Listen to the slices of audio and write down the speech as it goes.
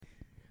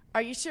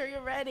Are you sure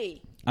you're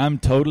ready? I'm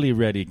totally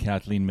ready,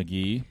 Kathleen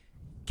McGee.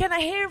 Can I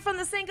hear from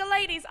the single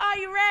ladies? Are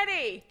you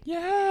ready?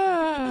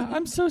 Yeah,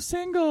 I'm so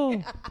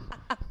single.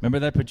 Remember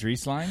that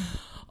Patrice line?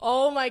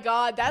 Oh my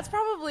God, that's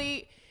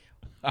probably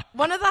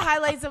one of the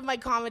highlights of my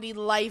comedy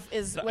life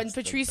is when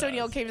Patrice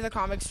O'Neill came to the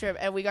comic strip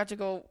and we got to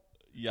go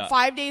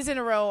 5 days in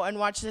a row and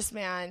watch this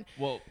man.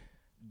 Well,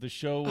 the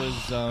show was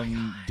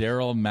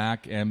Daryl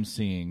Mack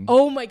emceeing.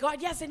 Oh my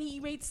God, yes, and he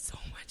made so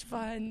much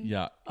fun.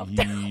 Yeah,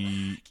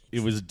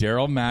 it was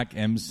Daryl Mack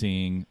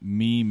emceeing,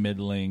 me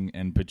middling,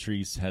 and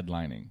Patrice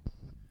headlining.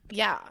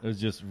 Yeah. It was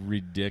just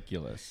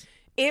ridiculous.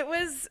 It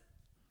was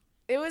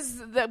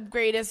the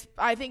greatest,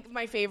 I think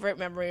my favorite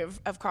memory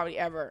of comedy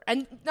ever.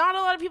 And not a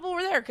lot of people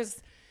were there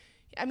because,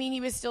 I mean, he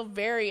was still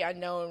very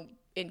unknown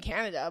in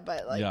Canada,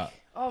 but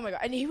oh my God.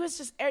 And he was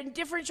just a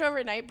different show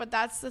every night, but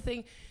that's the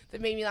thing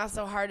that made me laugh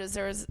so hard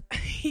is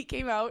he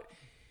came out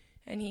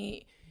and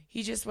he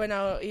just went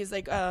out, he's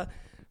like,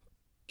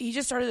 he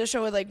just started the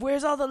show with like,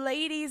 where's all the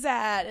ladies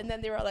at? And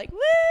then they were all like,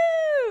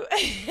 woo!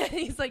 And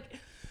he's like,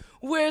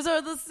 where's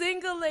all the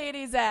single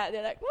ladies at? And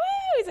they're like, woo!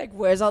 He's like,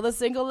 where's all the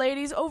single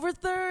ladies over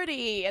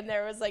 30? And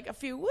there was like a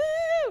few, woo!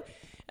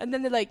 And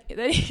then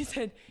then he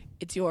said,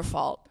 it's your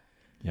fault.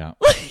 Yeah.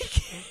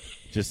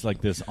 Just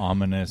like this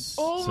ominous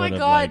oh sort my of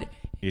God. like,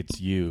 it's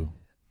you.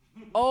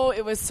 Oh,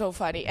 it was so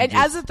funny. And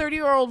as a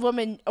 30-year-old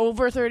woman,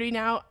 over 30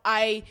 now,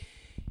 I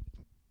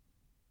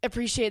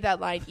appreciate that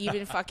line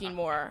even fucking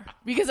more.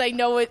 Because I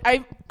know it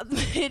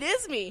it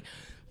is me.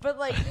 But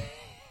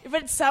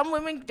but some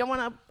women don't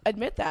want to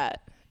admit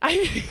that.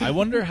 I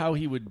wonder how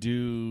he would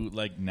do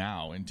like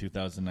now in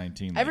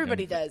 2019.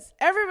 Everybody does.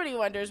 Everybody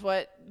wonders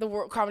what the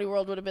comedy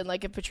world would have been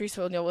like if Patrice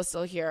O'Neill was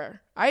still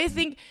here. I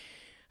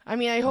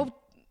hope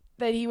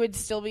that he would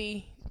still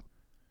be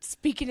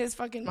speaking his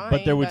fucking mind.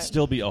 But there would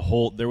still be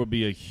there would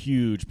be a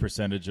huge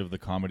percentage of the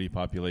comedy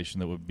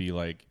population that would be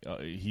like,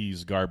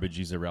 he's garbage,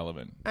 he's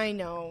irrelevant. I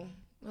know.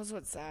 That's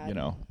what's sad. You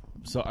know.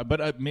 So,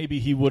 but maybe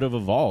he would have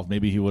evolved.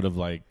 Maybe he would have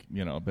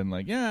been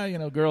like,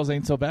 yeah, girls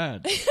ain't so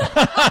bad.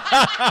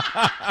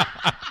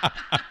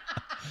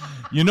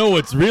 You know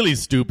what's really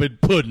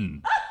stupid?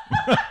 Pudding.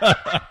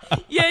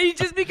 Yeah, you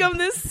just become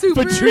this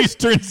super... Patrice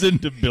turns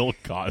into Bill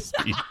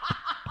Cosby.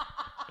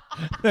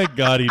 Thank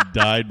God he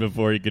died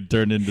before he could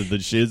turn into the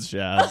Shiz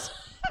Shaz.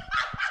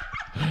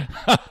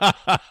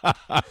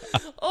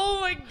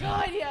 Oh my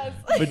God, yes.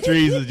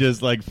 Patrice is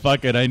just like,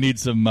 fuck it, I need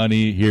some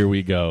money, here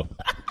we go.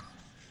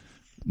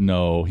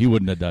 No, he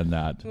wouldn't have done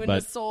that. He wouldn't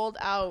have sold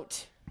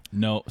out.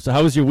 No. So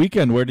how was your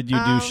weekend? Where did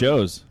you do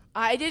shows?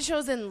 I did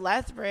shows in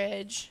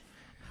Lethbridge.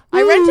 Woo!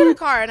 I rented a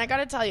car, and I got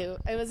to tell you,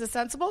 it was a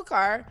sensible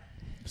car.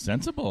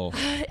 Sensible.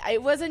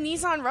 It was a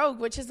Nissan Rogue,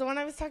 which is the one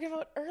I was talking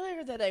about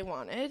earlier that I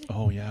wanted.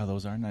 Oh, yeah,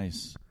 those are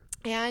nice.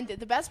 And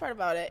the best part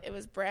about it, it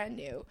was brand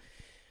new.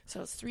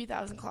 So it's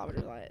 3,000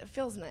 kilometers on it. It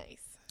feels nice.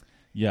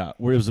 Yeah.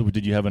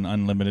 Did you have an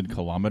unlimited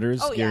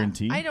kilometers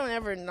guarantee? Yeah. I don't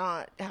ever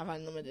not have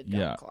unlimited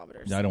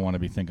kilometers. I don't want to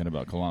be thinking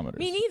about kilometers.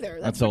 Me neither.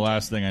 That's the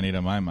last thing I need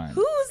in my mind.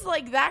 Who's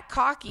like that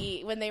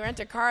cocky when they rent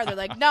a car? They're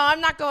like, no,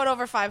 I'm not going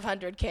over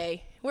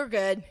 500K. We're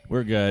good.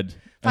 We're good.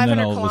 And then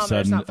all of a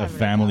sudden, a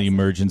family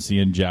emergency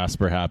in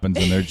Jasper happens,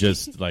 and they're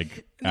just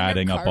like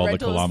adding up all the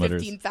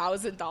kilometers.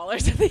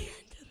 $15,000 at the end.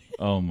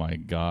 Oh my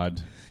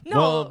God. No.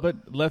 Well,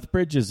 but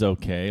Lethbridge is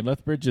okay.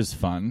 Lethbridge is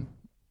fun.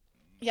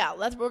 Yeah,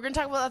 we're going to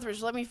talk about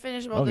Lethbridge. Let me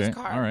finish about this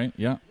car. All right,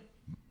 yeah.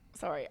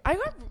 Sorry. I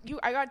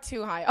got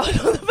too high on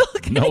the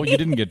balcony. No, you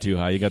didn't get too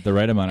high. You got the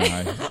right amount of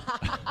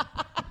high.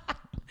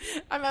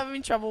 I'm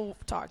having trouble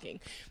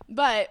talking.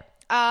 But,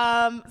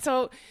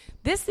 so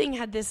this thing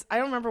had this, I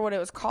don't remember what it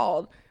was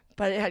called,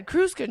 but it had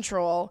cruise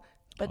control.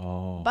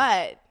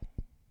 But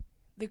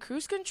the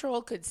cruise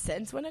control could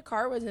sense when a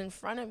car was in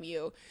front of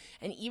you.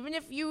 And even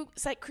if you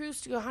set cruise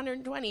to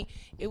 120,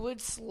 it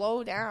would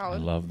slow down. I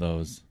love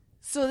those.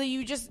 So that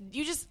you just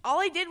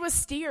all I did was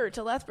steer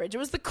to Lethbridge. It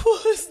was the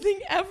coolest thing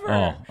ever.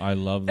 Oh, I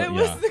love that.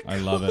 I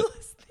love it.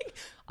 Thing.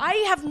 I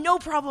have no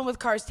problem with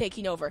cars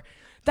taking over.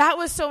 That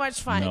was so much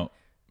fun. No.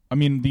 I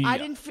mean,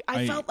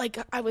 I felt like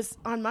I was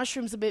on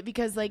mushrooms a bit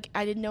because like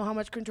I didn't know how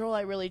much control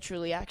I really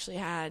truly actually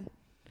had.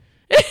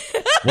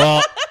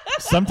 Well,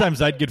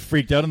 sometimes I'd get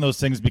freaked out on those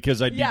things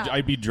because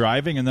I'd be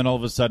driving and then all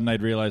of a sudden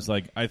I'd realize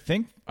like I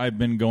think I've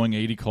been going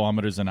 80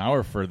 kilometers an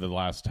hour for the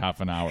last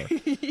half an hour,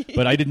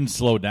 but I didn't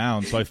slow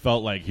down, so I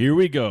felt like here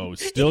we go,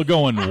 still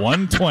going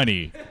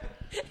 120,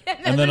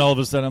 and then all of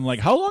a sudden I'm like,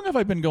 how long have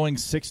I been going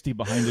 60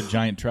 behind a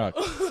giant truck?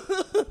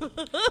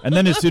 And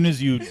then as soon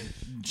as you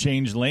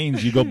change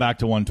lanes, you go back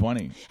to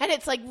 120, and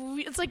it's like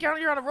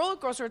you're on a roller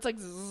coaster. It's like,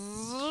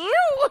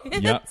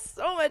 it's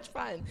so much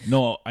fun.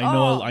 No,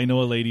 I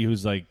know a lady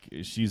who's like,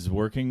 she's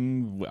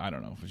working. I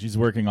don't know, she's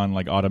working on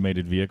like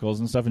automated vehicles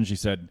and stuff, and she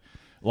said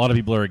a lot of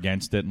people are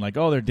against it and like,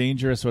 oh, they're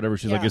dangerous, whatever.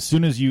 She's like, as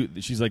soon as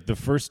she's like, the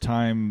first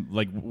time,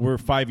 like, we're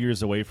 5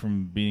 years away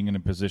from being in a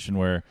position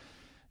where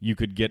you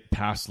could get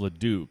past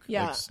Leduc.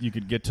 Yeah. Like, you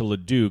could get to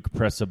Leduc,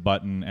 press a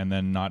button, and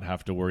then not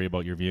have to worry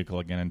about your vehicle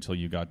again until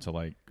you got to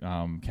like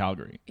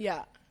Calgary.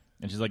 Yeah.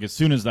 And she's like, as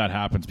soon as that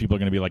happens, people are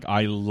going to be like,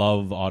 I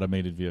love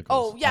automated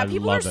vehicles. Oh, yeah.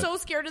 People are it. so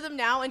scared of them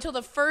now until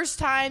the first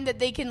time that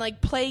they can,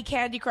 like, play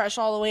Candy Crush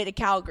all the way to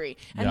Calgary.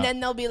 And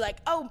then they'll be like,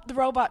 oh, the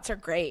robots are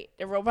great.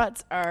 The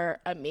robots are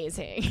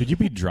amazing. Could you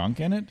be drunk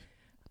in it?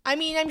 I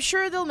mean, I'm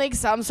sure they'll make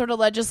some sort of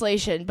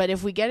legislation, but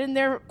if we get in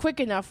there quick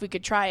enough, we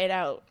could try it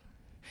out.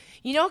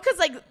 You know, because,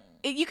 like,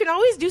 you can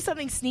always do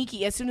something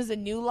sneaky as soon as a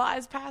new law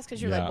is passed,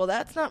 because you're like, well,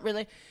 that's not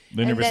really.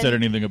 They never said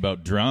anything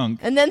about drunk.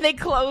 And then they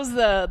close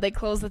the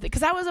thing,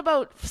 because that was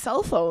about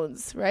cell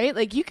phones, right?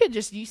 Like you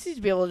used to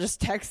be able to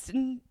just text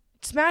and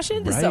smash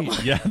into someone.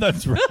 Yeah,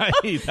 that's right.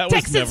 That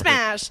text was and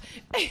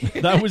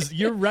smash.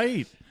 You're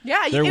right.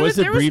 Yeah, there was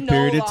a brief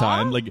period of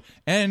time,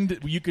 and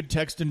you could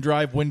text and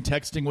drive when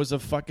texting was a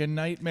fucking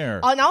nightmare.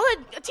 On all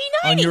the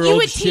T9, you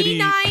would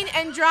T9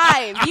 and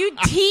drive. You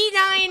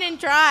T9 and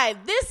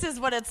drive. This is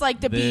what it's like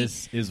to be.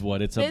 This is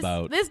what it's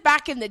about. This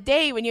back in the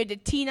day when you had to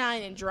T9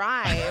 and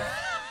drive.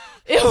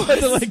 It was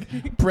to,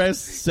 like, press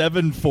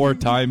 7 4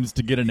 times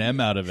to get an M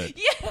out of it.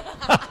 Yeah.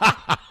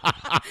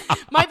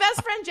 My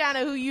best friend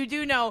Jana, who you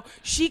do know,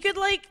 she could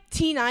like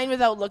T9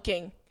 without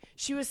looking.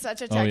 She was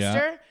such a texter.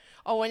 Yeah?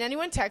 Oh, when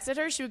anyone texted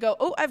her, she would go,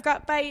 "Oh, I've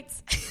got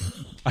bites."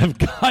 I've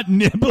got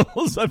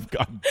nibbles. I've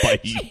got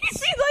bites. She'd be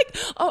like,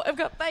 "Oh, I've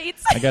got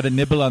bites." I got a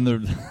nibble on the.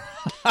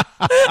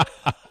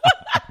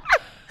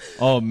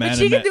 Oh man! But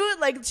she could do it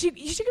like she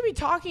could be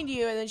talking to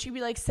you, and then she'd be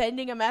like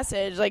sending a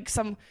message, like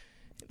some.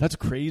 That's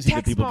crazy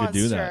that people could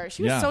do that.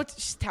 She was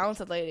she's a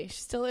talented lady.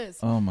 She still is.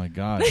 Oh my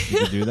god, she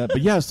could do that.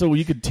 But yeah, so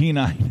you could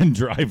T9 and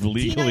drive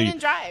legally. T9 and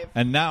drive.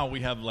 And now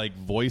we have like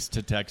voice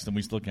to text, and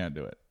we still can't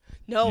do it.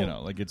 No. You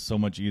know, like it's so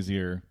much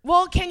easier.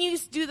 Well, can you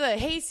do the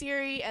 "Hey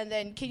Siri" and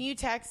then can you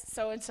text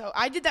so and so?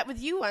 I did that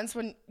with you once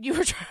when you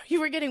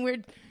were getting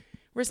weird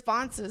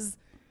responses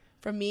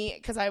from me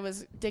because I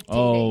was dictating.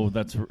 Oh,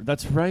 that's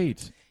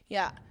right.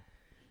 Yeah.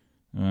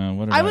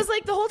 I was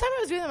like the whole time I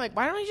was doing that, I'm like,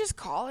 why don't I just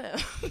call him?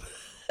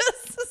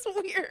 This is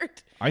weird.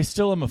 I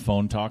still am a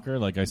phone talker.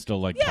 Like I still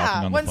like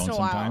talking on the phone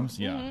sometimes.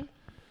 Yeah. Mm-hmm.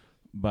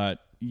 But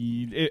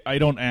I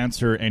don't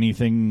answer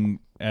anything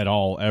at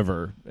all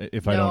ever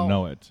if I don't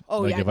know it.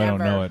 Oh, like yeah, if never. I don't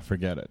know it,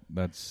 forget it.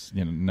 That's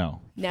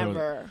no.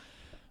 Never.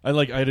 So,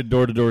 I had a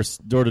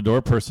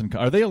door-to-door person.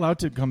 Are they allowed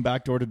to come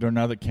back door-to-door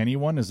now that Kenny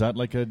won? Is that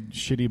like a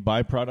shitty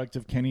byproduct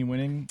of Kenny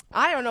winning?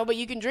 I don't know, but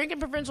you can drink in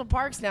provincial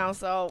parks now,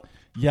 so.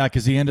 Yeah,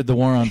 because he ended the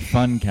war on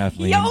fun,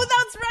 Kathleen. Yo,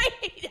 that's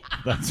right.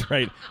 That's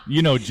right.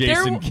 You know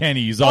Jason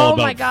Kenny. He's all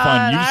about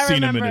fun. You've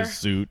seen him in his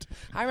suit.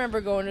 I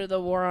remember going to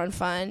the war on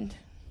fun.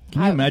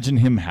 Can you imagine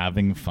him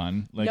having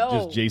fun? Like No.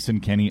 just Jason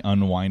Kenny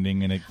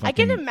unwinding and it fucking... I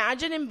can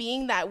imagine him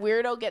being that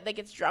weirdo that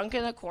gets drunk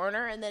in a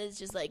corner and then it's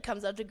just like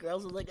comes up to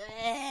girls and like,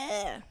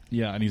 eh.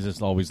 Yeah, and he's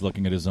just always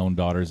looking at his own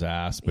daughter's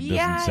ass but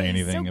doesn't say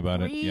anything about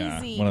greasy,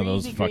 it. Yeah, one of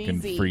those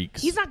fucking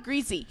freaks. He's not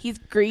greasy. He's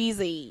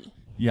greasy.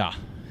 Yeah.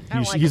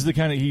 He's the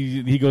kind of...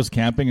 He goes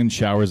camping and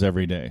showers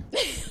every day.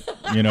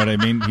 You know what I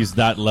mean? He's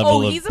that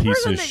level of piece of shit. Oh,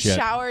 he's the person that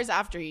showers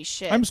after he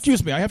shits.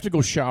 Excuse me, I have to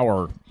go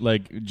shower.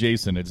 Like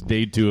Jason, it's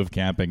day 2 of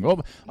camping.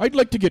 Oh, I'd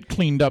like to get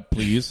cleaned up,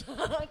 please.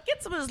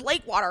 Get some of this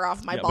lake water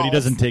off my balls. But he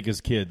doesn't take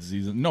his kids.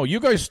 No, you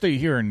guys stay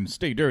here and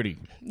stay dirty.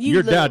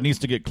 Your dad needs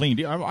to get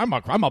cleaned. I'm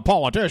a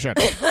politician.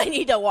 I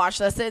need to wash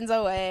the sins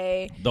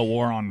away. The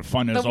war on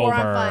fun is over. The war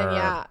on fun,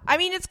 yeah. I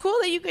mean, it's cool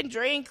that you can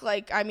drink.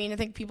 Like, I mean, I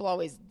think people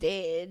always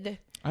did.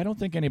 I don't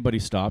think anybody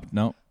stopped.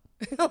 No.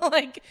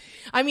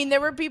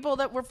 There were people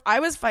that were. I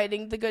was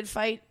fighting the good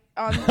fight.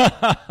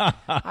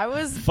 I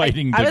was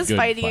fighting. I was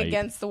fighting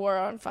against the war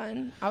on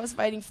fun. I was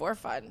fighting for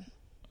fun.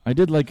 I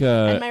did like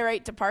and my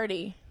right to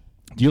party.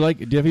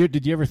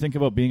 Did you ever think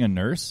about being a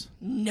nurse?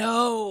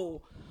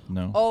 No.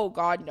 No. Oh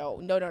God, no.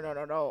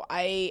 No.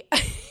 I.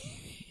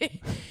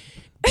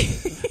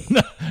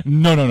 No.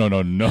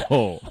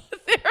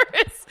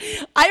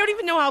 I don't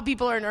even know how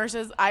people are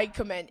nurses. I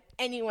commend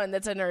anyone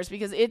that's a nurse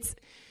because it's.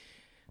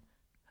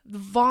 The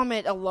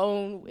vomit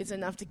alone is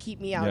enough to keep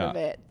me out of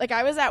it. Like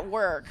I was at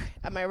work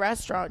at my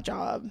restaurant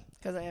job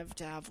because I have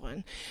to have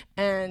one,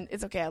 and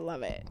it's okay. I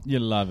love it. You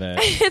love it.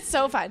 It's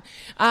so fun.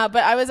 But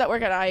I was at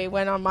work and I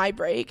went on my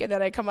break, and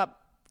then I come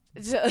up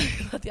to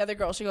the other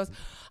girl. She goes,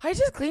 "I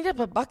just cleaned up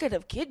a bucket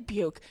of kid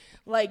puke.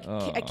 Like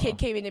a kid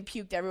came in and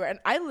puked everywhere." And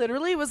I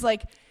literally was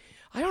like,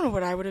 I don't know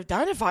what I would have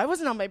done if I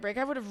wasn't on my break.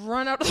 I would have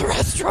run out of the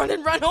restaurant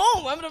and run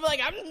home. I would have been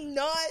like, I'm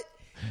not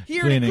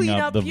here cleaning to clean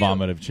up the puke.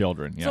 vomit of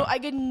children. Yeah. So I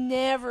could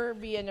never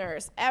be a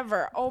nurse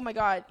ever. Oh my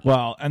God.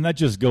 Well, and that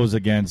just goes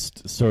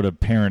against sort of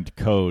parent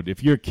code.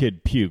 If your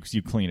kid pukes,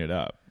 you clean it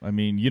up. I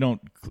mean, you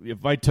don't.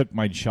 If I took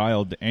my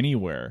child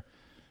anywhere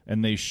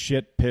and they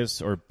shit,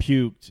 piss, or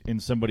puked in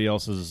somebody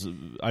else's,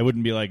 I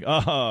wouldn't be like,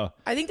 I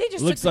think they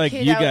just looks took the like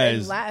kid you out guys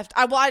and left.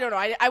 I don't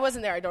know. I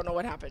wasn't there. I don't know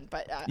what happened.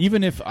 But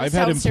even if I've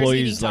had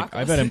employees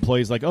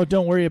like, oh,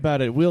 don't worry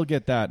about it, we'll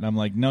get that, and I'm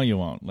like, no, you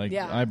won't. Like,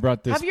 I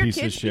brought this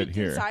piece of shit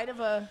here. Inside of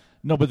a...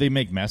 No, but they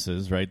make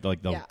messes, right?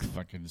 Like they'll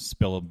fucking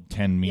spill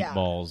 10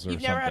 meatballs or something.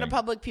 You've never had a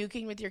public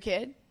puking with your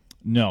kid?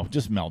 No,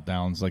 just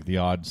meltdowns, like the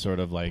odd sort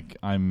of like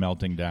I'm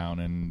melting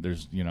down and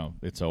there's,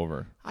 it's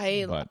over.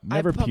 I but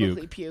never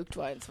publicly puked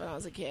once when I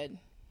was a kid.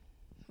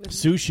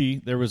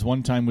 Sushi. There was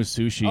one time with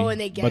sushi. Oh, and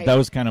they but that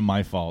was kind of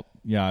my fault.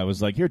 Yeah, I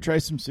was like, here, try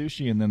some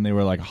sushi. And then they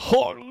were like,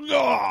 oh,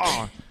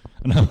 no.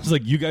 And I was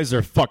like, you guys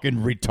are fucking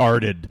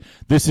retarded.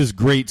 This is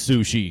great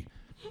sushi.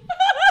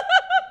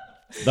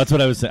 That's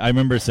what I was saying. I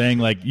remember saying,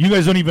 like, you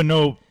guys don't even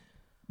know.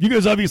 You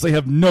guys obviously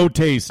have no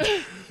taste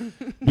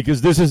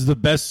because this is the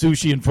best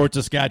sushi in Fort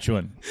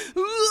Saskatchewan.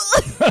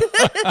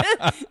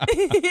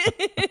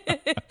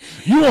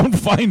 You won't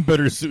find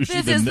better sushi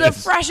than this. This is the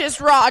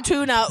freshest raw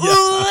tuna.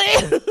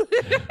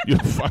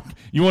 Yeah.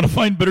 You want to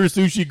find better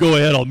sushi? Go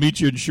ahead. I'll meet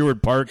you in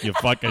Sherwood Park, you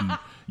fucking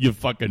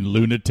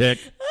lunatic.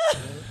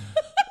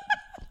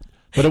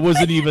 But it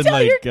wasn't even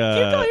like... do you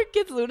call your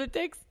kids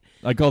lunatics?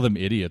 I call them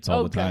idiots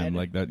all the time.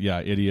 Like that.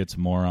 Yeah, idiots,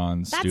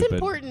 morons, stupid. That's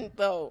important,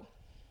 though.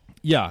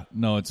 Yeah.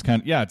 No, it's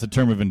it's a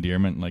term of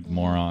endearment, like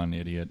moron,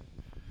 idiot,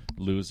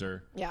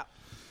 loser. Yeah.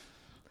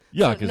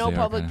 Yeah, so no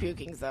public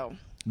pukings, though.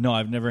 No,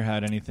 I've never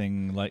had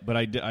anything like... But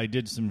I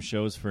did some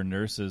shows for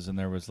nurses, and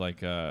there was I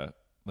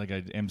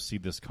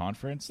emceed this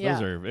conference. Yeah.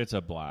 It's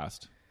a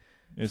blast.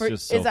 It's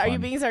just so fun. Are you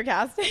being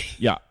sarcastic?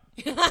 Yeah.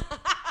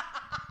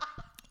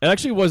 It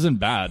actually wasn't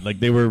bad. Like,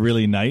 they were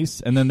really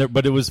nice, and then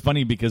but it was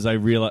funny because I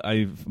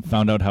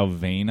found out how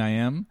vain I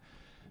am,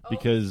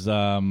 because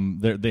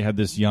they had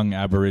this young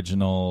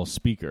Aboriginal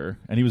speaker,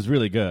 and he was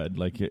really good.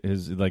 Like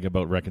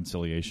about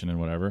reconciliation and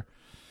whatever.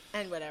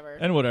 And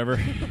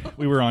whatever.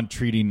 We were on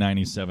Treaty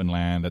 97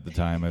 land at the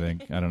time, I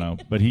think. I don't know,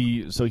 but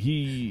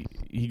he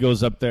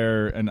goes up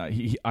there, and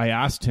I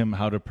asked him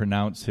how to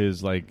pronounce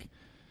his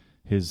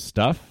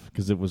stuff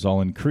because it was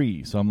all in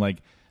Cree. So I'm like,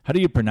 how do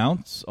you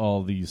pronounce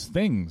all these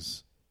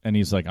things? And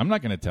he's like, I'm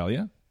not going to tell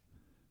you.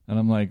 And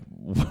I'm like,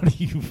 what are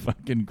you,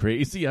 fucking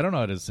crazy? I don't know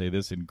how to say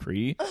this in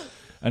Cree.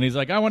 And he's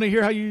like, I want to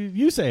hear how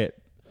you say it.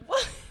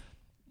 What?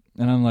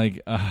 And I'm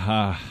like,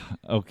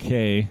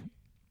 okay.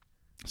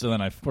 So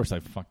then, of course, I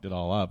fucked it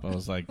all up. I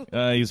was like,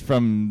 he's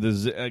from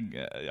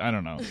I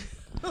don't know.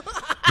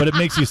 But it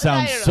makes you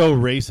sound so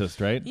racist,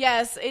 right?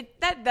 Yes,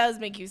 that does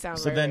make you sound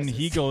so then racist.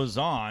 He goes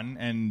on,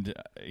 and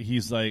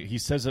he's like, he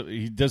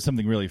does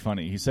something really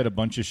funny. He said a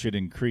bunch of shit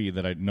in Cree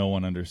that no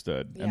one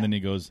understood. Yeah. And then he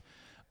goes,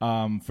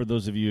 for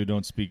those of you who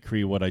don't speak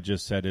Cree, what I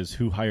just said is,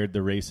 who hired the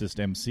racist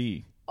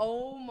MC?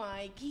 Oh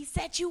my, he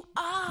set you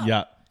up.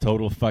 Yeah,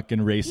 total fucking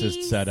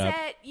racist setup.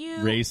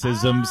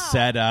 Racism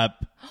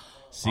setup.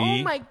 See?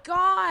 Oh my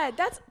God,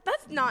 that's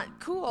not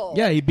cool.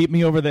 Yeah, he beat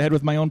me over the head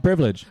with my own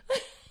privilege.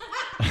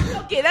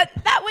 Okay, the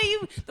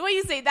way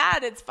you say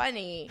that, it's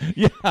funny.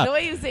 Yeah, the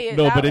way you say it.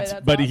 No,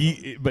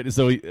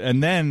 awesome.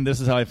 And then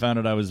this is how I found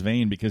out I was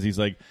vain, because he's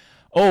like,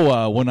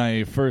 when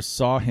I first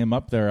saw him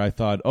up there, I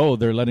thought,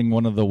 they're letting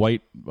one of the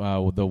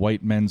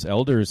white men's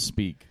elders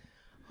speak.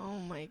 Oh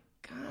my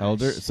gosh.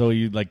 Elder, so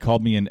he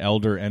called me an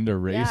elder and a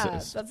racist.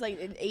 Yeah, that's like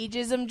an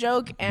ageism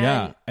joke.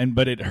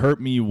 But it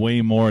hurt me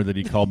way more that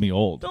he called me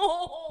old.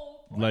 Oh.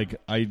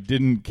 Like, I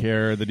didn't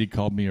care that he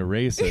called me a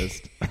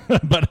racist,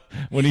 but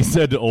when he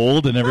said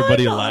old and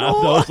everybody laughed,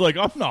 I was like,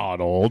 I'm not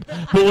old.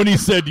 But when he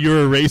said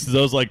you're a racist, I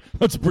was like,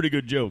 that's a pretty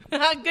good joke.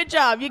 Good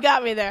job. You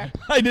got me there.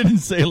 I didn't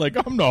say,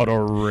 I'm not a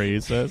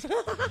racist.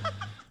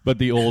 But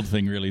the old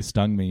thing really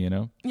stung me, you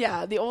know?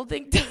 Yeah, the old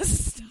thing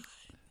does stung.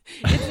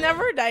 It's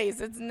never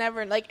nice. It's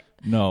never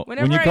No,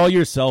 when you call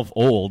yourself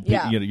old,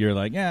 you're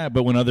like, yeah,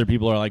 but when other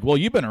people are like, well,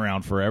 you've been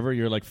around forever,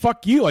 you're like,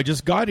 fuck you, I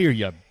just got here,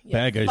 you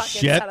bag of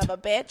shit. Son of a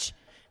bitch.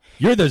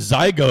 You're the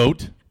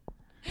zygote.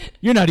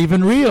 You're not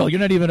even real. You're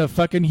not even a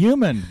fucking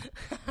human.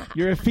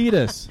 You're a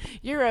fetus.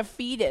 You're a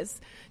fetus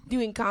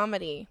doing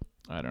comedy.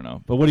 I don't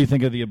know. But what do you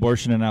think of the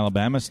abortion in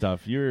Alabama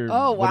stuff?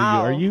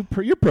 Wow.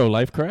 You're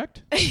pro-life,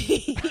 correct?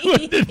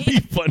 Wouldn't it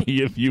be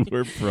funny if you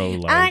were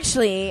pro-life?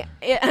 Actually,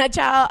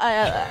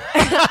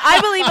 I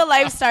believe a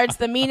life starts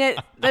the minute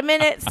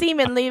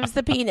semen leaves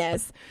the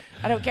penis.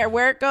 I don't care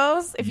where it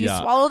goes. If you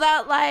swallow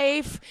that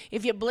life,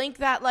 if you blink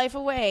that life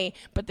away,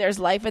 but there's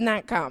life in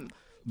that cum.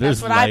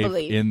 That's what I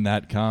believe. In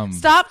that cum.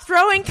 Stop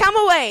throwing cum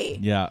away.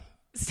 Yeah.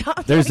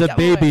 Stop. There's a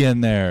baby in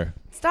there.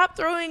 Stop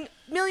throwing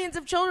millions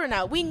of children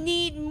out. We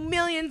need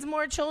millions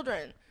more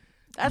children.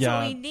 That's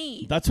what we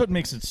need. That's what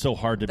makes it so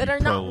hard to be that are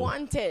not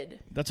wanted.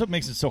 That's what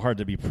makes it so hard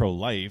to be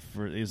pro-life.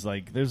 Is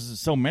there's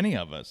so many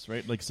of us,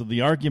 right? So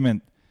the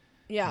argument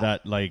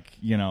that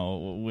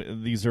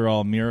these are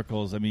all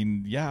miracles. I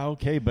mean,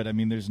 okay, but I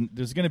mean, there's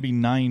going to be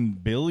 9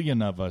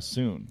 billion of us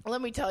soon.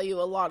 Let me tell you,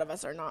 a lot of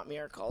us are not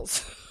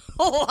miracles.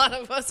 A lot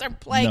of us are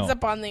plagues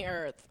upon the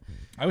earth.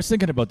 I was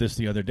thinking about this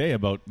the other day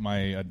about my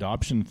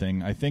adoption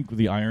thing. I think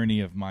the irony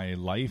of my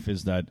life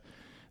is that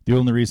the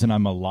only reason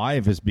I'm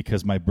alive is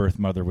because my birth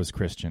mother was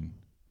Christian.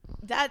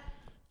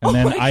 And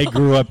then I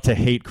grew up to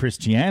hate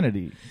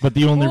Christianity. But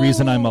the only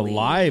reason I'm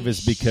alive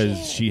is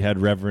because she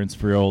had reverence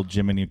for old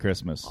Jiminy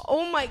Christmas.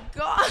 Oh, my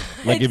God.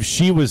 If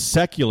she was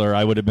secular,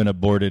 I would have been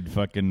aborted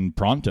fucking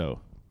pronto.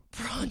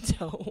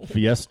 Pronto.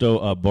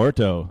 Fiesto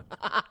aborto.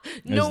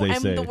 No,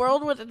 and the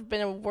world would have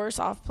been a worse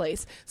off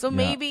place. So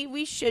maybe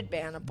we should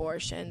ban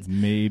abortions.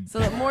 Maybe. So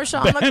that more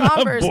Sean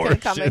McCombers can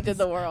come into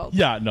the world.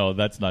 Yeah, no,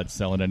 that's not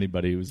selling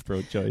anybody who's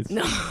pro-choice.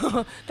 No.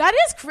 That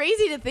is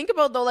crazy to think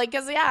about, though. Like,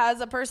 because,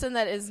 as a person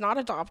that is not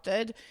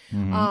adopted,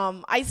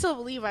 I still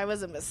believe I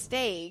was a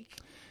mistake.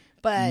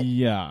 But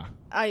yeah,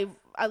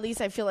 at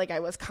least I feel like I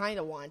was kind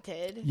of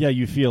wanted. Yeah,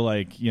 you feel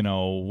like,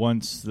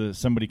 once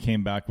somebody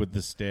came back with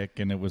the stick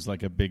and it was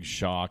like a big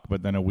shock,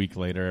 but then a week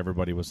later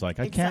everybody was like,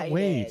 I can't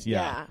wait.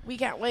 Yeah, we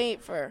can't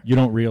wait for... You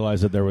don't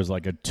realize that there was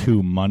like a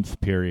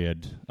 2-month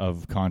period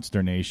of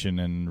consternation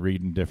and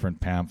reading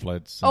different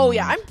pamphlets. Oh,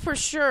 yeah, I'm for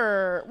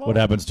sure... What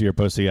happens to your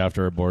pussy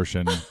after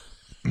abortion?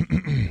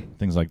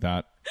 Things like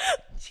that.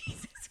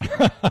 Jesus.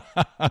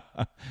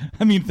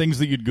 I mean, things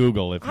that you'd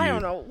Google if I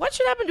don't know. What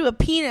should happen to a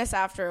penis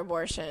after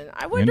abortion?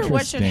 I wonder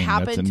what should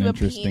happen to a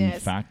penis. Interesting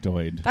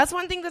factoid. That's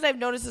one thing that I've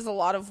noticed is a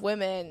lot of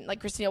women,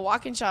 like Christina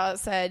Walkinshaw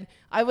said,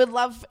 I would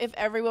love if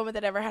every woman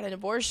that ever had an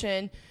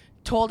abortion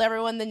told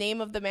everyone the name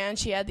of the man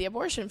she had the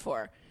abortion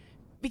for.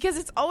 Because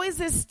it's always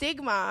this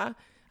stigma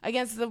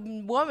against the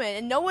woman,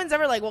 and no one's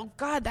ever like, well,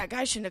 God, that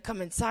guy shouldn't have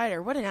come inside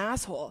her. What an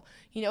asshole.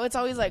 It's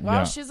always like,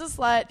 well, she's a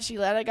slut. She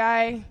let a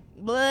guy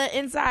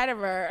inside of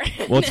her.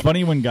 Well, it's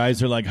funny when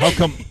guys are like, how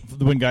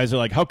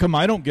come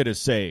I don't get a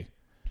say?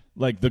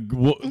 Like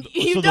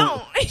you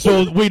don't.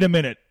 So wait a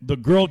minute. The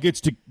girl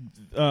gets to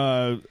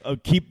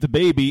keep the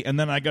baby, and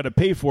then I got to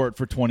pay for it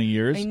for 20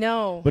 years. I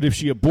know. But if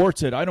she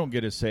aborts it, I don't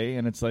get a say.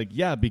 And it's like,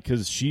 yeah,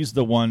 because she's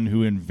the one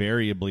who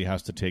invariably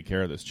has to take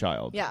care of this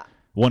child. Yeah.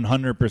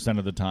 100%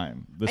 of the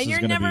time. And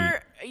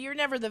you're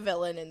never the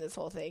villain in this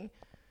whole thing.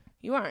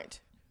 You aren't.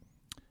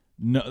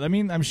 No, I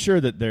mean, I'm sure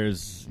that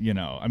there's,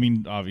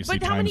 obviously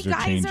but times are changing. But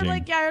how many guys are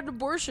like, I had an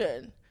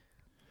abortion?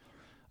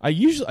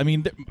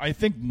 I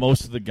think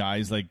most of the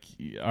guys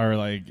are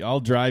like, I'll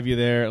drive you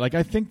there. Like,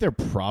 I think they're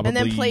probably... And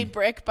then play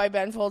Brick by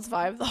Ben Folds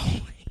 5 the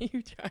whole way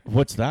you drive.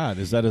 What's that?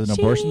 Is that an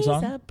abortion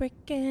song? She's a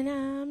brick and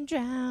I'm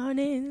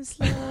drowning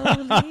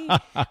slowly.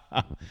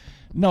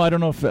 No, I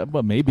don't know if...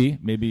 well, maybe.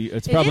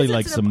 It's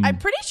probably some... I'm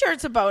pretty sure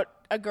it's about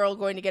a girl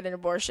going to get an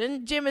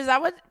abortion. Jim, is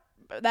that what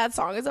that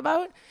song is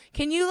about?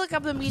 Can you look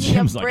up the meaning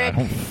Jim's of Brick? I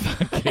don't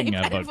fucking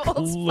have a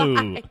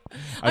clue.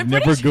 I've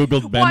never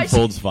Googled Ben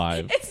Folds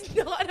 5. It's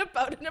not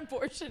about an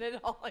abortion at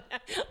all.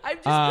 I'm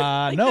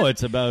just no,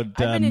 it's about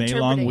May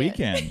Long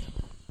Weekend.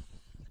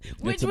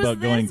 It's about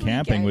going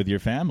camping with your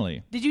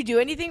family. Did you do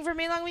anything for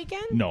May Long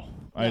Weekend? No,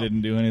 I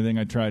didn't do anything.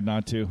 I tried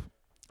not to.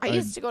 I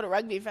used to go to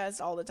Rugby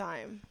Fest all the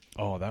time.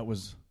 Oh, that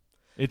was...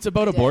 It's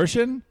about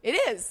abortion? It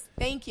is.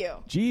 Thank you.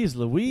 Jeez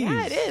Louise.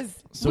 Yeah, it is.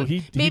 So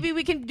maybe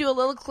we can do a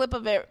little clip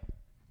of it,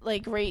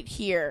 like right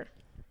here.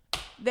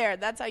 There,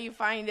 that's how you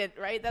find it,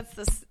 right?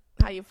 That's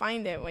how you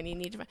find it when you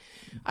need to find...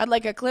 I'd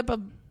like a clip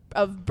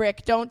of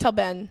Brick. Don't tell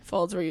Ben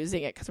Folds we're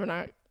using it because we're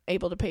not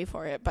able to pay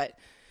for it, but...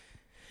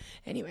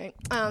 Anyway.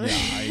 I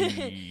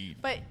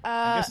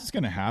guess it's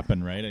going to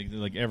happen, right?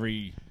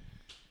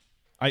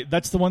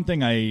 That's the one thing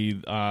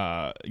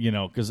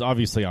because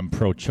obviously I'm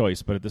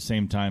pro-choice, but at the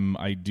same time,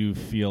 I do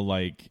feel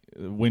like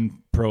when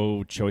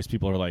pro-choice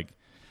people are like,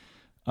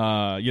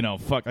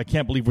 fuck, I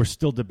can't believe we're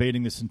still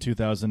debating this in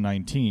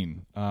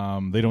 2019.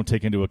 They don't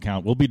take into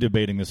account, we'll be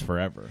debating this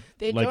forever.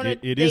 They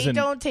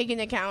don't take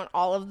into account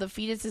all of the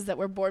fetuses that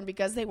were born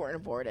because they weren't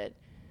aborted.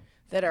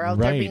 That are out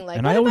there being like,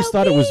 and I always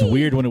thought it was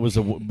weird when it was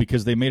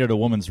because they made it a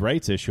woman's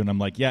rights issue, and I'm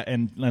like, yeah,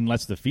 and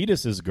unless the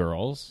fetus is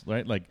girls,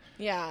 right? Like,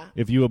 yeah,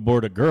 if you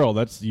abort a girl,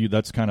 that's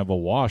kind of a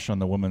wash on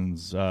the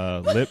woman's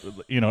lip.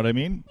 You know what I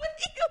mean?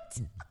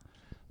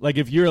 Like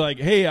if you're like,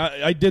 hey,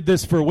 I did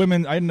this for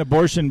women, I had an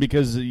abortion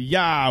because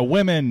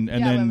women, and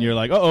then women. You're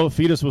like, oh,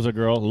 fetus was a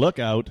girl, look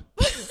out.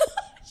 So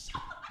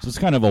it's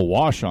kind of a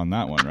wash on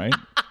that one, right?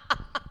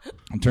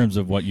 In terms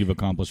of what you've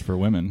accomplished for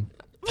women.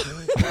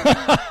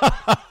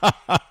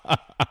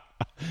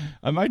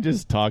 Am I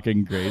just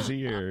talking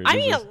crazy, or I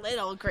mean a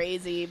little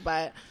crazy,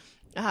 but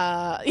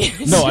no.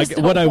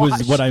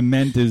 What I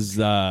meant is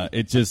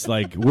it's just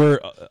like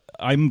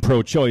I'm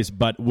pro-choice,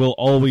 but we'll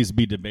always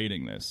be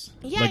debating this.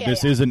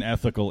 This is an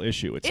ethical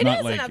issue. It's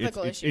not like an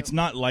ethical issue. It's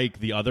not like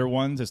the other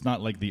ones. It's not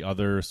like the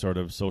other sort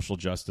of social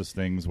justice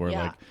things where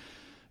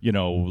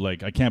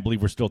I can't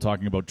believe we're still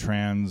talking about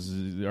trans,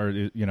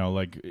 or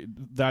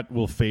that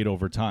will fade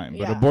over time.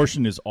 But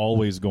abortion is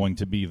always going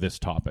to be this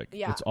topic.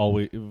 Yeah. It's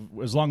always,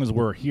 as long as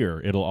we're here,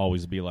 it'll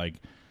always be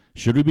like,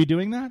 should we be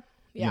doing that?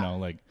 Yeah.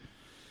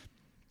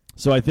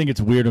 So I think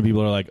it's weird when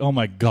people are like, oh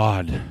my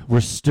God,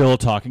 we're still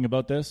talking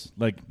about this.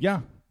 Like,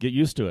 yeah, get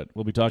used to it.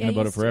 We'll be talking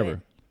about it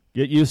forever.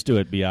 Get used to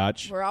it,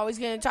 biatch. We're always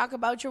going to talk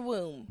about your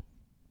womb.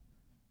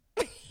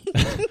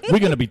 We're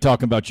going to be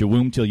talking about your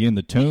womb till you're in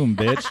the tomb,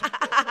 bitch.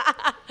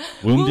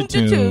 Womb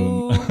to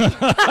tomb.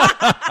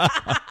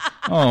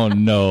 Oh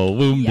no,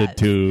 womb to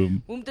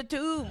tomb. Womb to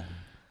tomb.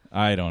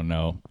 I don't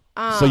know.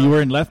 So you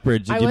were in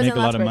Lethbridge. Did you make a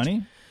lot of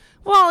money?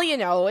 Well,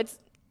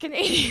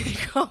 Canadian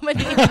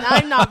comedy, and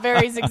I'm not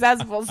very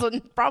successful, so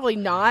probably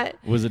not.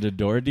 Was it a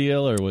door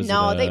deal or was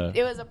no? it?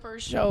 It was a per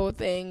show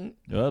thing.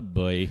 Oh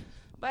boy!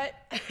 But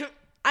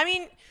I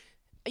mean,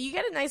 you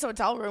get a nice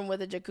hotel room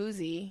with a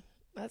jacuzzi.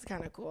 That's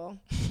kind of cool.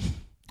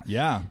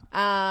 Yeah.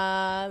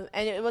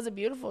 And it was a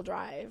beautiful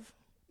drive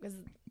because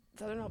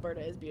Southern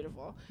Alberta is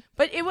beautiful.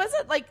 But it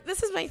wasn't like,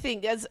 this is my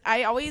thing.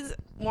 I always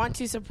want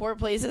to support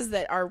places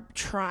that are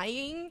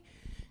trying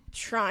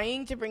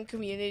to bring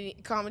community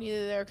comedy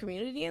to their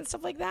community and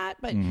stuff like that.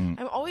 But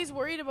I'm always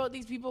worried about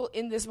these people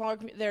in this smaller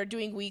community that are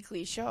doing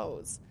weekly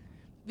shows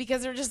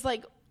because they're just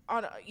like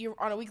you're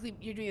on a weekly,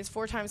 you're doing this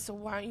 4 times. So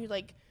why don't you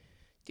like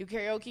do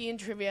karaoke and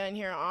trivia in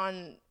here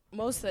on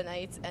most of the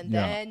nights and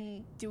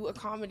then do a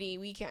comedy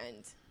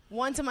weekend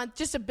once a month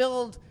just to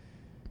build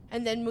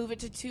and then move it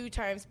to 2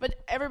 times. But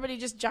everybody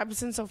just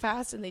jumps in so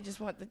fast and they just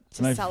want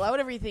to sell out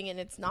everything, and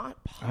it's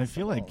not possible. I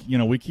feel like,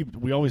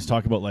 we always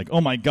talk about like, oh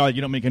my God,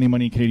 you don't make any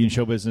money in Canadian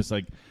show business.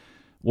 Like,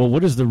 well,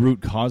 what is the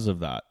root cause of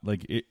that?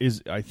 Like,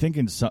 I think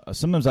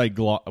sometimes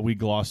we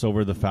gloss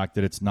over the fact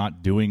that it's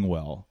not doing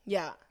well.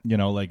 Yeah.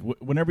 Like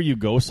whenever you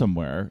go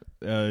somewhere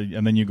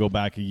and then you go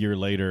back a year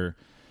later,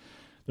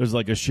 there's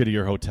like a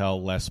shittier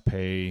hotel, less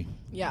pay.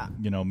 Yeah.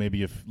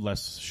 Maybe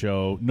less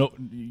show. No,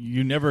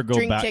 you never go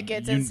back. Drink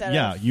tickets instead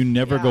of. You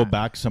never go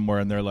back somewhere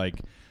and they're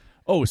like,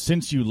 oh,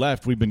 since you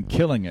left, we've been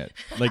killing it.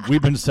 Like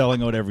we've been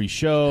selling out every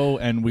show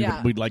and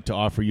we'd like to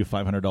offer you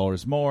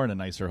 $500 more and a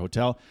nicer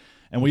hotel.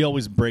 And we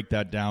always break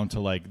that down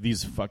to like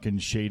these fucking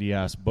shady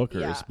ass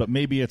bookers. Yeah. But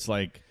maybe it's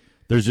like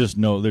there's just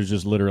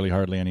literally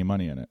hardly any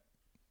money in it.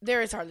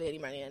 There is hardly any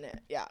money in it.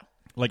 Yeah.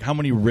 Like how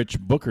many rich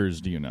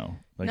bookers do you know?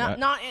 Like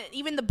not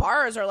even the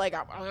bars are like,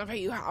 I'm gonna pay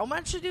you how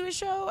much to do a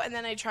show, and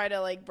then I try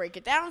to like break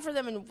it down for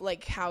them and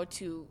like how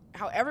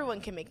everyone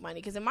can make money.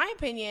 Because in my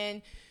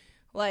opinion,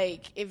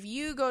 like if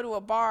you go to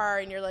a bar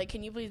and you're like,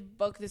 can you please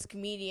book this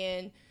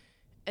comedian,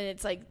 and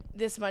it's like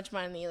this much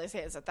money, let's say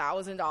it's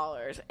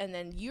 $1,000, and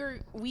then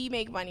we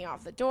make money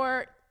off the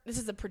door. This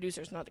is the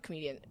producers, not the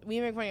comedian. We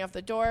make money off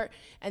the door,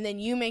 and then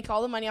you make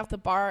all the money off the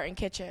bar and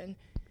kitchen.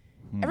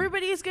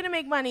 Everybody is going to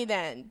make money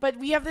then. But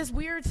we have this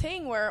weird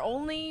thing where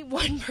only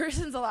one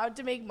person's allowed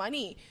to make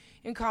money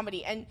in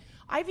comedy. And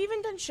I've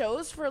even done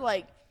shows for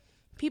like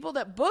people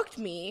that booked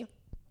me,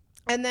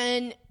 and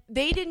then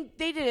they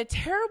did a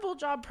terrible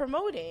job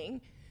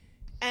promoting.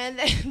 And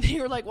then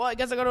they were like, well, I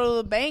guess I got to go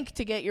to the bank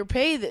to get your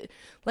pay.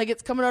 Like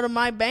it's coming out of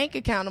my bank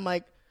account. I'm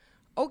like,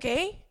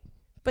 okay.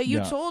 But you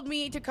told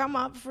me to come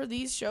up for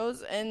these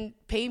shows and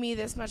pay me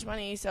this much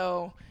money,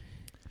 so...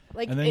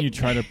 Like, and then you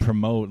try to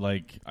promote,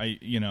 like,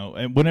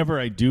 and whenever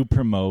I do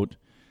promote,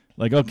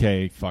 like,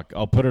 okay, fuck,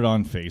 I'll put it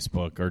on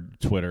Facebook or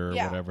Twitter or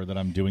whatever that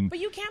I'm doing. But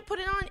you can't put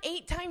it on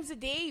 8 times a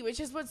day, which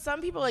is what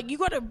some people, like, you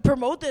got to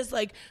promote this,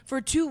 like,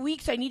 for 2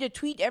 weeks, I need a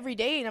tweet every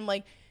day. And I'm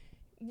like,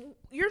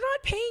 you're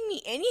not paying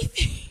me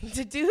anything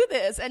to do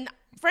this. And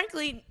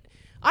frankly,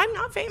 I'm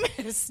not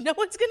famous. No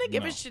one's going to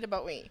give a shit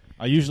about me.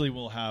 I usually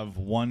will have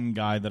one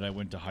guy that I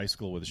went to high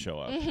school with show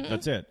up.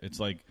 That's it.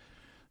 It's like,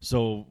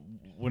 so...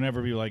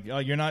 Whenever you're like, oh,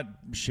 you're not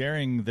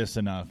sharing this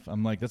enough,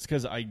 I'm like, that's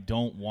because I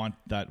don't want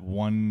that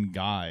one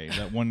guy,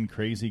 that one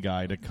crazy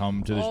guy to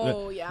come to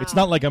this. It's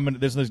not like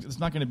it's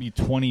not going to be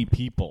 20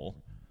 people.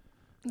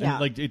 Yeah.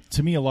 And like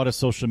to me, a lot of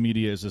social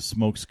media is a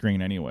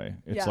smokescreen anyway.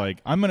 It's like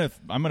I'm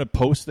gonna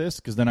post this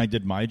because then I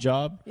did my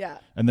job. Yeah.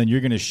 And then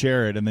you're gonna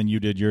share it, and then you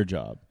did your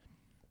job.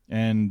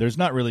 And there's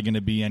not really going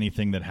to be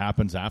anything that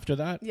happens after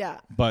that.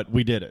 Yeah. But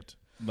we did it.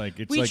 Like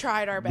we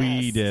tried our best.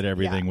 We did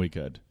everything we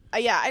could.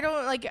 I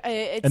don't like.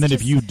 It's and then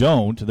if you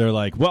don't, they're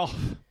like, well,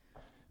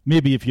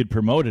 maybe if you'd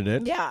promoted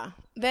it. Yeah,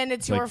 then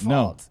it's your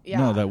fault.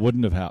 No, that would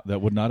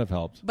not have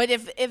helped. But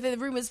if the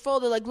room is full,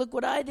 they're like, look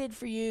what I did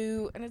for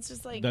you, and it's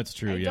just like that's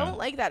true. I don't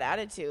like that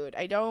attitude.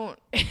 I don't.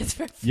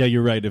 Yeah,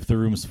 you're right. If the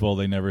room's full,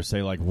 they never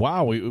say like,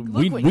 wow, we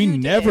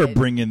never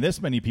bring in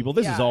this many people.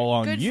 This is all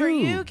on Good you. Good for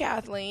you,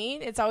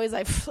 Kathleen. It's always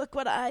like, look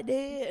what I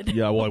did.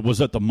 Yeah, well, I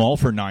was at the mall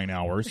for 9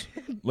 hours.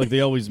 Like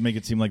they always make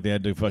it seem like they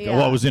had to fucking.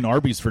 Well, I was in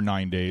Arby's for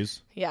 9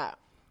 days. Yeah.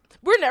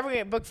 We're never going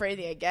to book for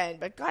anything again,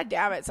 but god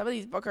damn it, some of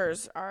these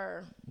bookers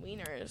are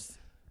wieners.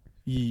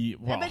 Yeah,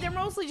 well. But they're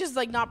mostly just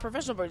like not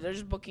professional bookers. They're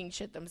just booking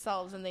shit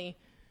themselves, and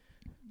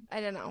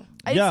I don't know.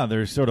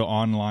 They're sort of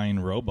online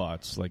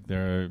robots. Like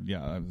they're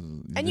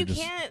And you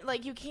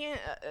can't.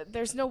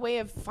 There's no way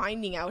of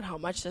finding out how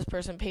much this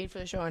person paid for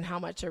the show and how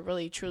much they're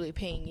really truly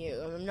paying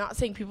you. I'm not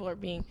saying people are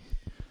being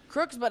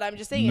crooks, but I'm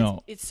just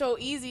saying it's so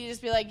easy to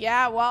just be like,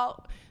 yeah,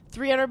 well,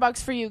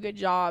 $300 for you, good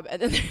job,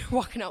 and then they're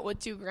walking out with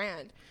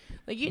 $2,000.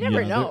 Like, you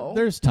never know.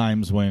 There's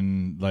times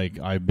when, like,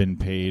 I've been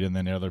paid and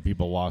then other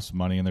people lost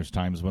money, and there's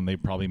times when they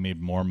probably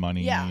made more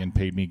money and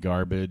paid me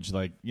garbage.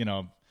 Like,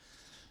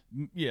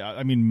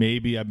 I mean,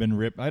 maybe I've been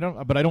ripped.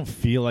 But I don't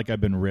feel like I've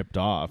been ripped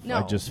off. No.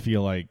 I just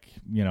feel like,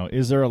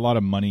 is there a lot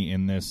of money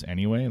in this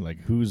anyway? Like,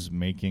 who's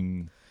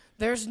making...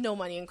 There's no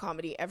money in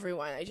comedy,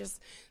 everyone. This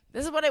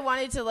is what I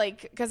wanted to,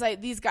 like, because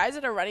these guys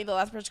that are running the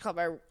Last Bridge Club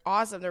are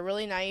awesome. They're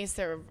really nice.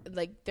 They're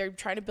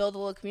trying to build a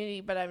little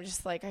community, but I'm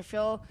just like, I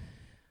feel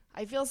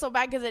so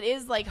bad because it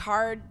is like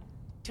hard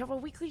to have a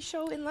weekly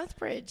show in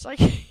Lethbridge. Like,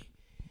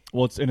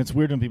 well, it's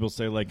weird when people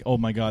say like, "Oh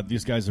my God,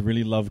 these guys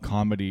really love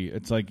comedy."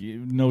 It's like,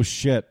 no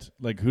shit.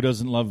 Like, who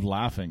doesn't love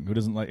laughing? Who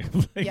doesn't like?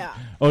 Yeah.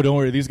 Oh, don't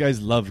worry. These guys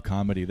love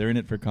comedy. They're in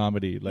it for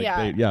comedy. Like,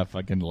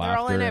 fucking laughter. They're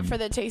all in it for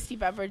the tasty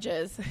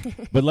beverages.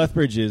 But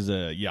Lethbridge is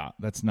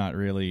that's not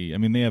really. I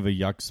mean, they have a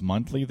Yucks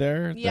Monthly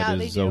there. Yeah,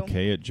 that is they do.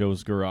 okay at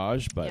Joe's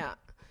Garage, but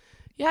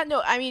yeah.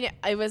 No, I mean,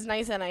 it was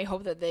nice, and I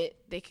hope that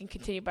they can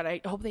continue. But I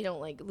hope they don't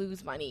like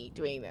lose money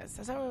doing this.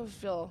 That's how I always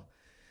feel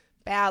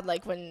bad,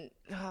 like when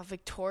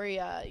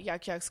Victoria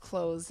Yucks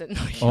closed and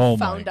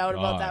found out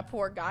about that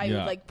poor guy who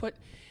like put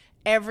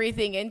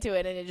everything into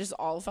it and it just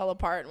all fell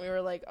apart, and we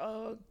were like,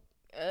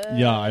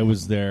 yeah, I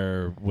was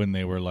there when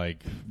they were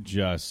like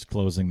just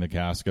closing the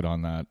casket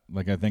on that.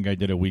 Like, I think I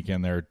did a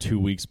weekend there 2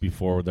 weeks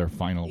before their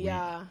final week.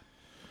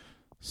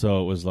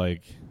 So it was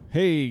like,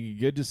 hey,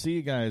 good to see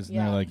you guys. And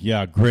they're like,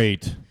 yeah,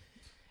 great.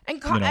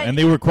 And and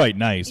they were quite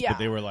nice, but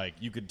they were like,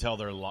 you could tell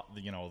they're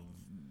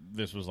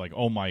this was like,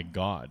 oh my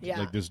God.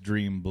 Like, this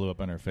dream blew up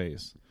in her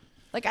face.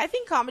 Like, I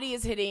think comedy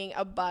is hitting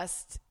a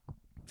bust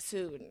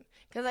soon.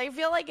 Because I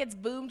feel like it's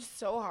boomed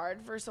so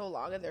hard for so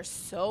long, and there's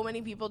so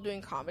many people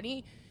doing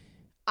comedy.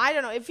 I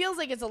don't know. It feels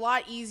like it's a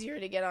lot easier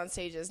to get on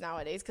stages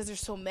nowadays because there's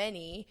so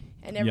many,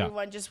 and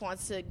everyone just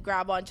wants to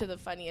grab onto the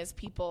funniest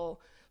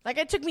people. Like,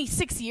 it took me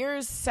 7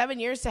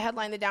 years to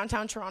headline the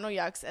Downtown Toronto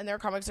Yucks, and their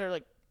comics are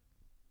like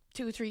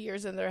 2-3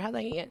 years and they're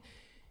headlining it.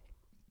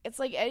 It's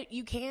like,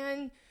 you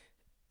can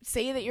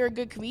say that you're a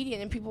good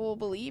comedian and people will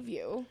believe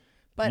you,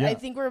 but I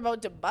think we're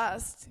about to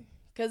bust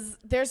because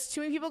there's too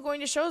many people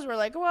going to shows where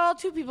like, well,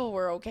 2 people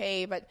were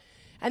okay,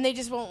 and they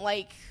just won't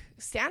like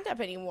stand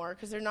up anymore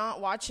because they're not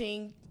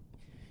watching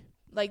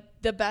like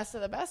the best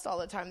of the best all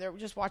the time. They're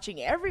just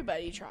watching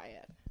everybody try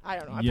it. I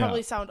don't know. I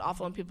probably sound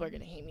awful and people are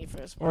going to hate me for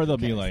this. Or they'll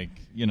be like,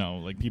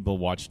 like people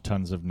watch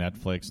tons of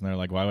Netflix and they're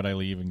like, why would I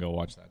leave and go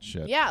watch that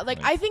shit? Yeah, like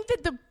I think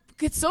that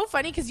it's so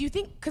funny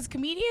because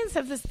comedians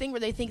have this thing where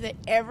they think that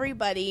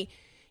everybody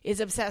is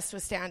obsessed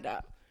with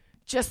stand-up,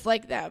 just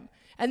like them.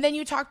 And then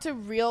you talk to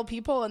real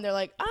people, and they're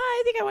like,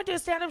 I think I went to a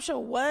stand-up show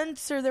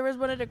once, or there was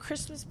one at a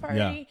Christmas party.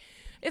 Yeah.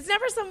 It's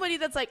never somebody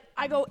that's like,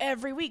 I go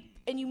every week.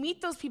 And you meet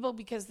those people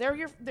because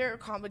they're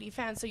comedy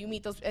fans, so you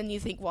meet those, and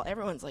you think, well,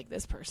 everyone's like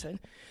this person.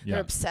 Yeah.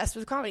 They're obsessed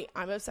with comedy.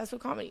 I'm obsessed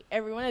with comedy.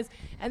 Everyone is.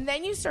 And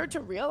then you start to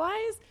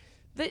realize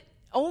that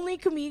only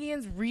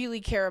comedians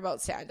really care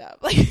about stand-up.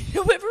 Like,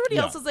 everybody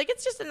else is like,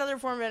 it's just another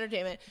form of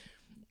entertainment.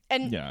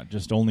 And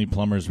just only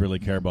plumbers really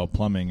care about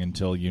plumbing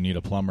until you need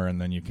a plumber,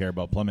 and then you care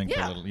about plumbing for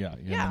a little.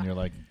 And then you're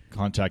like,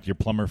 contact your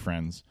plumber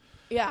friends.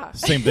 Yeah.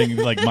 Same thing.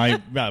 Like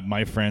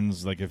my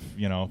friends, like if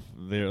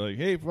they're like,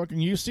 hey, fucking,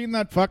 you seen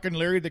that fucking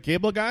Larry the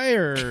Cable Guy?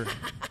 Or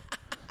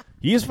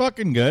he's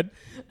fucking good.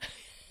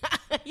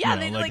 Yeah,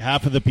 like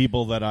half of the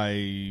people that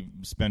I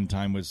spend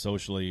time with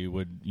socially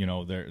would,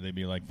 they'd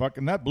be like,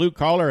 fucking that Blue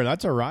Collar,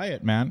 that's a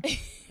riot, man.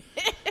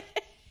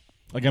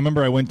 Like, I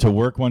remember I went to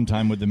work one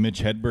time with the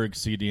Mitch Hedberg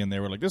CD, and they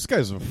were like, this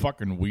guy's a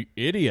fucking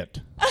idiot,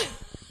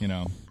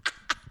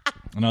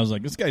 And I was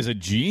like, this guy's a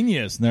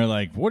genius. And they're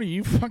like, what, are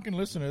you fucking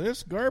listening to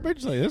this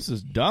garbage? Like, this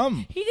is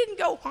dumb. He didn't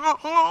go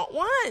ha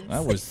once.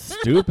 That was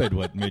stupid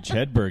what Mitch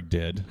Hedberg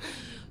did.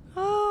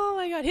 Oh,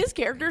 my God. His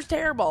character's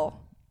terrible.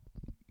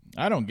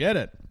 I don't get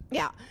it.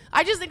 Yeah.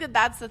 I just think that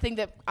that's the thing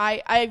that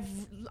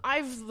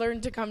I've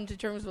learned to come to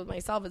terms with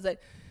myself, is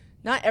that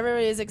not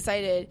everybody is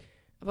excited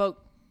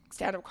about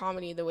stand-up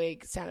comedy the way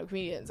stand-up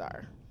comedians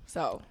are.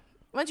 So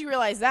once you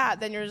realize that,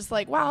 then you're just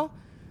like, well,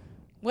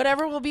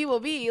 whatever will be, will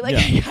be. Like,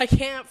 I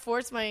can't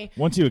force my...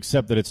 Once you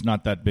accept that it's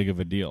not that big of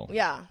a deal.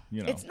 Yeah.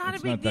 It's not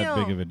a big deal. It's not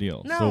that big of a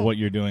deal. No. So what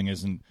you're doing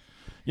isn't...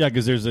 Yeah,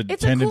 because there's a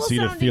tendency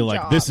to feel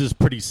like this is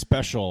pretty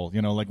special.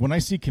 Like when I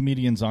see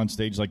comedians on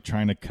stage like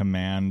trying to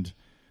command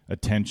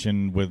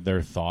attention with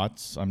their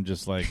thoughts, I'm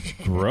just like,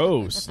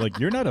 gross. Like,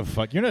 you're not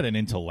an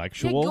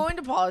intellectual. Go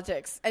into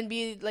politics and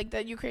be like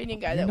that Ukrainian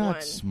guy that won. You're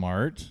not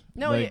smart.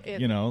 No, like,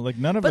 like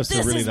none of us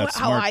are really that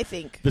smart. How I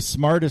think. The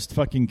smartest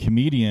fucking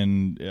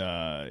comedian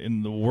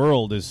in the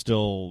world is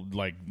still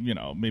like,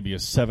 maybe a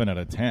 7 out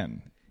of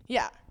 10.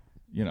 Yeah.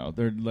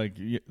 They're like,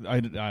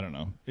 I don't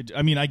know.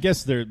 I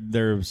guess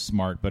they're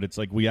smart, but it's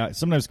like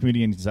sometimes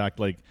comedians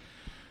act like,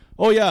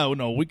 oh, yeah,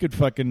 no, we could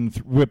fucking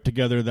whip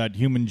together that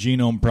Human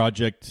Genome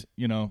Project,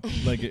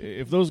 Like,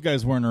 if those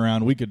guys weren't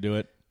around, we could do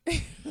it.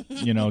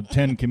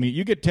 10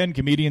 you get 10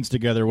 comedians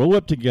together, we'll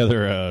whip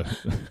together a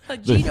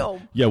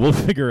genome. Yeah, we'll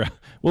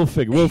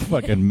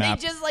fucking map.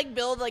 They just, like,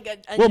 build, like, a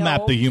We'll gnome.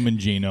 map the human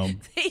genome.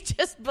 They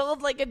just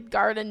build, like, a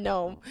garden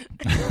gnome.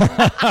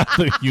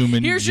 The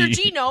human Here's your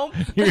genome.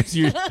 Here's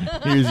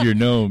your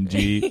gnome,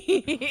 G.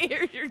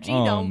 Here's your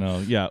genome. Oh, no.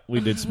 Yeah, we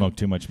did smoke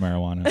too much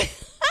marijuana.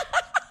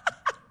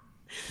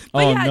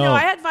 But no,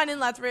 I had fun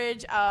in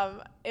Lethbridge.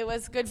 It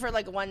was good for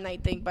like a one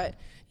night thing, but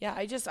yeah,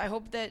 I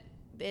hope that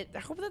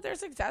they're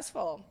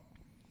successful.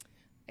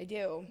 I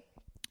do.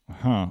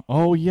 Huh.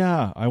 Oh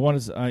yeah. I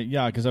want to.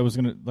 Yeah, because I was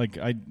gonna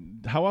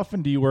how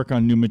often do you work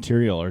on new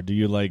material, or do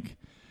you like?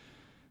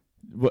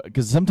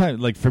 because sometimes,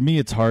 like for me,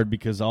 it's hard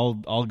because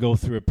I'll go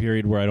through a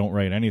period where I don't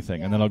write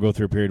anything, and then I'll go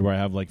through a period where I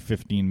have like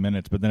 15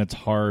 minutes. But then it's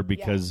hard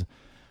because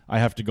I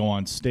have to go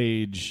on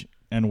stage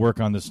and work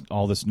on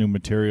all this new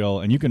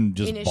material, and you can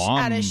just bomb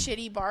at a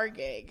shitty bar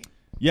gig.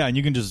 Yeah, and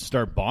you can just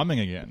start bombing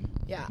again.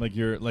 Yeah,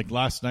 like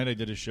last night I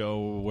did a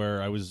show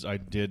where I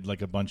did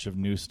like a bunch of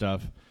new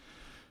stuff,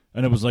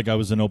 and it was like I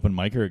was an open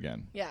micer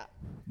again. Yeah.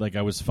 Like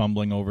I was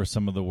fumbling over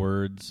some of the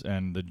words,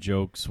 and the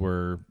jokes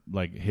were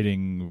like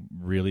hitting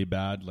really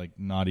bad, like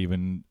not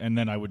even. And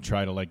then I would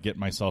try to like get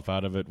myself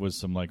out of it with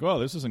some like, oh,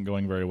 this isn't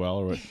going very well,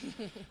 or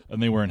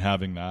and they weren't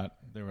having that.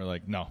 They were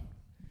like, no,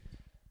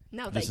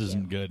 this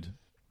isn't good.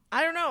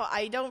 I don't know.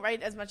 I don't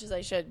write as much as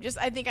I should.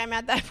 I think I'm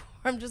at that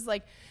where I'm just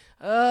like,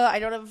 I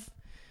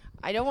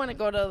don't want to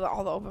go to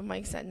all the open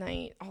mics at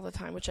night all the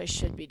time, which I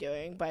should be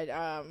doing, but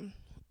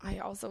I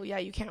also,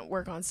 you can't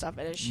work on stuff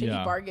at a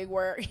shitty bar gig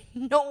where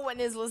no one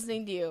is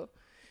listening to you.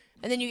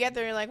 And then you get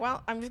there and you're like,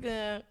 well, I'm just going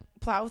to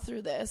plow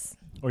through this.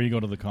 Or you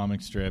go to the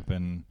comic strip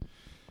and,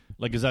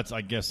 like, because that's,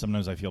 I guess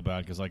sometimes I feel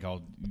bad because, like,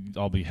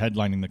 I'll be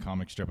headlining the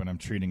comic strip and I'm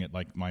treating it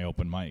like my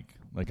open mic.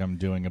 Like, I'm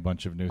doing a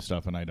bunch of new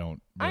stuff and I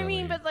don't really... I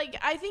mean, but, like,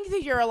 I think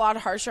that you're a lot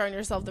harsher on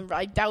yourself than...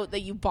 I doubt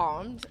that you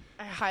bombed.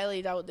 I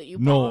highly doubt that you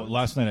bombed. No,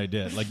 last night I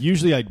did. Like,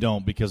 usually I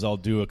don't because I'll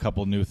do a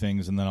couple new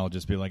things and then I'll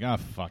just be like,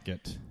 fuck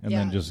it. And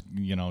then just,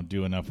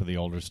 do enough of the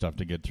older stuff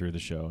to get through the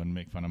show and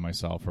make fun of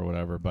myself or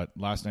whatever. But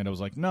last night I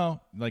was like,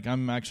 no, like,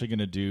 I'm actually going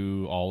to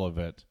do all of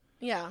it.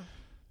 Yeah.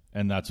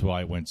 And that's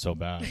why it went so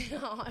bad.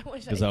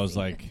 Because I was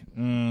like,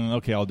 it.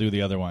 Okay, I'll do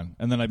the other one.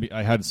 And then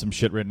I had some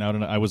shit written out,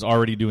 and I was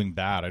already doing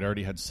that. I'd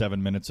already had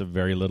 7 minutes of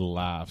very little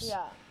laughs.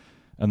 Yeah.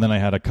 And then I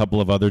had a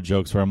couple of other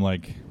jokes where I'm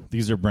like,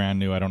 these are brand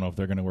new. I don't know if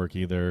they're going to work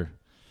either.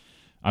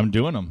 I'm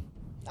doing them.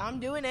 I'm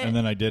doing it. And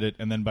then I did it.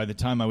 And then by the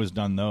time I was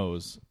done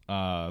those,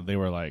 they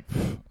were like,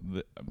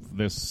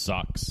 this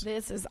sucks.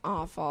 This is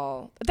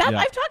awful. I've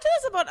talked to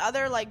this about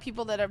other like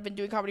people that have been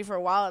doing comedy for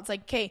a while. It's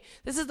like, okay,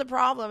 this is the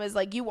problem is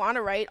like you want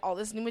to write all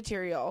this new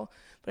material,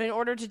 but in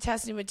order to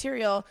test new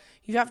material,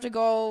 you have to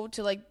go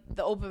to like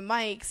the open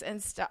mics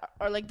and stuff,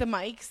 or like the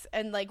mics,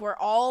 and like where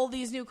all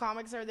these new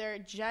comics are there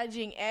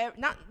judging.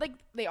 Not like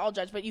they all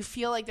judge, but you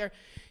feel like they're,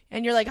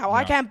 and you're like,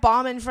 I can't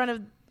bomb in front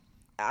of,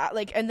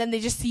 and then they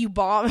just see you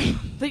bomb,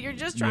 but you're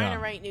just trying to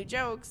write new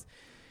jokes.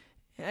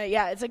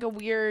 It's like a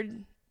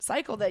weird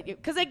cycle that you,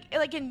 because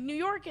like in New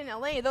York and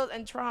LA,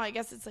 and Toronto, I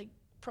guess it's like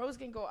pros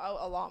can go out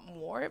a lot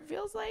more. It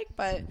feels like,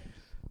 but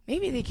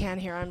maybe they can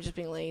here. I'm just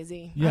being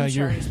lazy. Yeah, I'm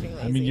just being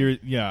lazy. I mean,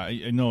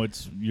 I know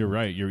you're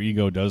right. Your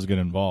ego does get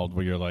involved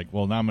where you're like,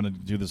 well, now I'm going to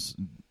do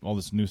all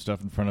this new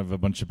stuff in front of a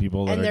bunch of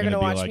people that are going to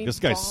be like, this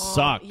guy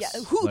sucks. Yeah,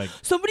 like,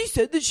 somebody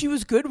said that she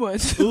was good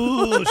once.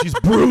 Ooh, she's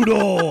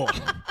brutal.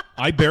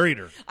 I buried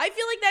her. I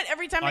feel like that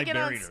every time I get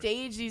on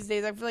stage these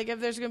days. I feel like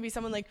if there's going to be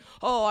someone like,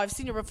 oh, I've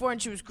seen her before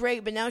and she was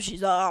great, but now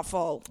she's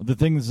awful. The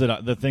thing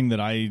that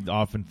I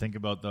often think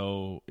about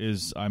though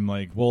is I'm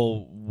like,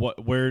 well,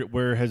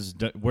 where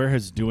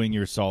has doing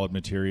your solid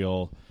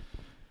material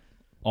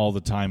all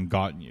the time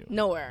gotten you?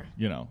 Nowhere.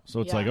 So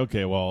it's like,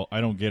 okay, well,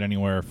 I don't get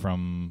anywhere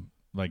from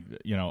like,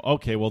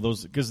 okay, well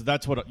those, because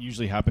that's what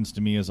usually happens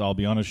to me is I'll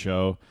be on a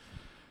show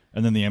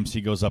and then the MC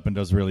goes up and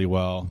does really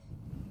well.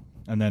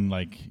 And then,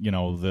 like,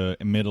 the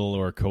middle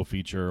or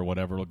co-feature or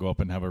whatever will go up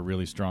and have a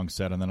really strong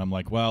set. And then I'm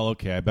like, well,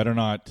 okay, I better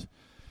not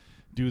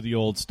do the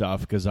old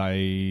stuff because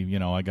I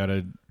got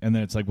to... And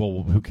then it's like,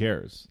 well, who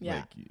cares?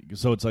 Yeah.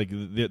 So it's like,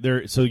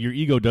 so your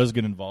ego does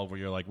get involved where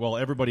you're like, well,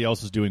 everybody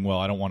else is doing well.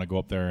 I don't want to go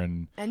up there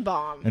and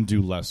bomb. And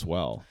do less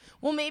well.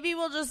 Well, maybe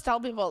we'll just tell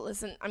people,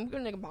 listen, I'm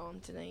going to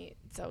bomb tonight,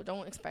 so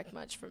don't expect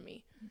much from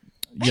me.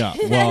 Yeah,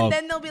 well... And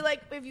then they'll be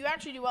like, if you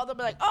actually do well, they'll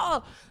be like,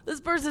 oh, this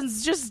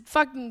person's just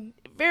fucking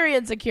very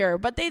insecure,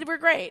 but they were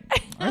great.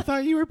 I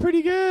thought you were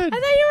pretty good. I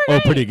thought you were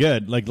great. Oh, pretty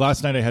good. Like,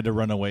 last night I had to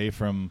run away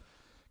from...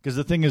 Because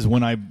the thing is,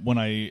 I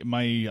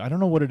don't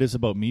know what it is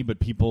about me, but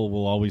people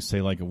will always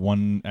say, like,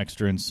 one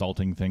extra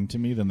insulting thing to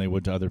me than they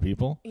would to other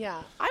people.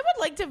 Yeah. I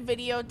would like to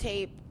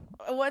videotape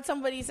what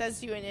somebody says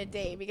to you in a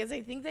day, because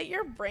I think that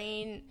your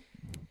brain...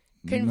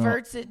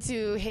 converts it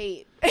to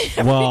hate.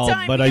 Well,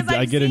 but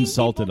I get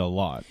insulted a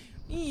lot.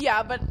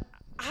 Yeah, but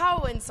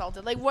how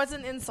insulted? Like, what's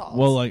an insult?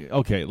 Well, like,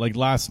 okay, like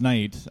last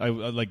night,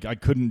 I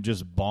couldn't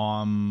just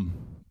bomb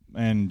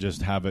and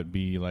just have it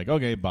be like,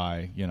 okay,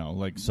 bye,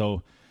 like,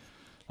 so.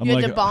 You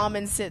had to bomb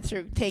and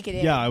take it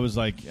in. Yeah, I was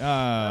like,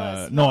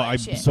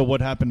 so what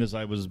happened is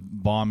I was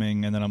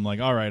bombing, and then I'm like,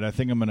 all right, I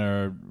think I'm going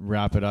to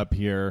wrap it up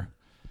here.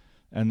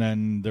 And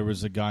then there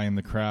was a guy in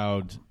the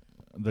crowd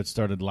that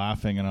started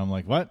laughing, and I'm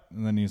like, what?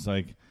 And then he's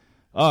like,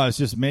 oh, it's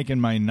just making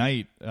my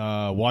night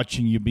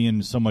watching you be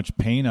in so much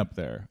pain up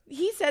there.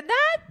 He said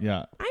that?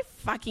 Yeah. I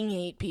fucking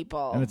hate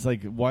people. And it's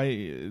like,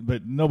 why?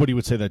 But nobody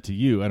would say that to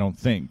you, I don't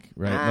think,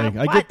 right?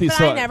 Like, I get these.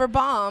 But I never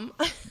bomb.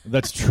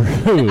 That's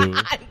true.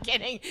 I'm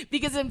kidding,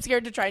 because I'm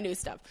scared to try new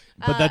stuff.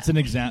 But that's an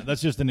example.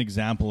 That's just an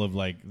example of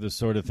like the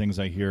sort of things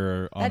I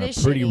hear on a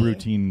pretty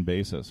routine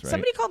basis, right?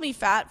 Somebody called me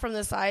fat from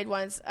the side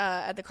once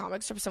at the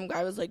comic strip. Some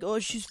guy was like, "Oh,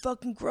 she's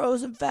fucking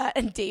gross and fat."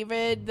 And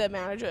David, the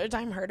manager at the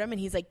time, heard him, and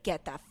he's like,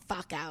 "Get the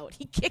fuck out!"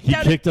 He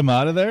kicked him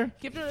out of there.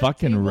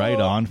 Fucking right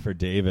on for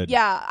David.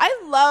 Yeah,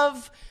 I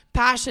love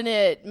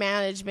passionate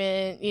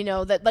management. You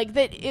know that, like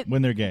that.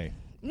 When they're gay.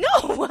 No,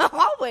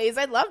 always.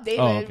 I love David.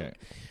 Oh, okay.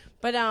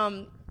 But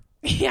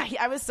yeah,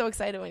 I was so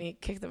excited when he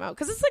kicked them out,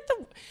 because it's like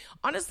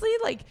honestly,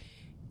 like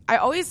I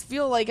always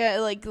feel like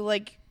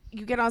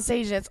you get on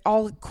stage and it's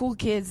all cool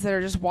kids that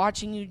are just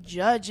watching you,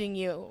 judging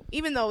you,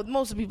 even though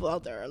most of the people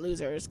out there are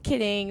losers.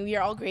 Kidding,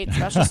 you're all great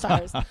special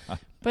stars.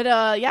 But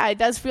yeah, it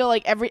does feel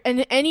like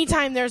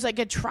anytime there's like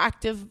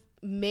attractive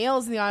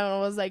males in the island, I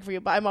was like for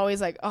you, but I'm always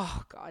like,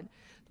 oh god,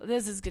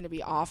 this is gonna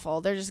be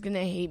awful. They're just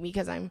gonna hate me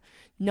because I'm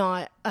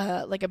not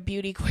like a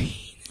beauty queen.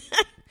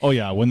 Oh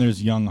yeah, when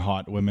there's young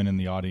hot women in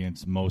the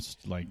audience,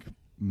 most like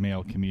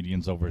male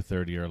comedians over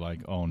 30 are like,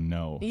 oh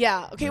no.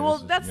 Yeah. Okay.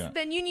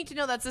 Then you need to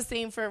know that's the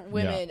same for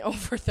women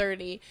over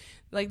 30,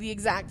 like the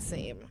exact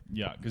same.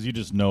 Yeah, because you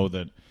just know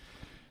that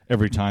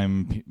every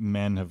time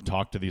men have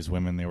talked to these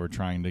women, they were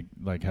trying to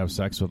like have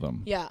sex with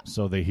them. Yeah.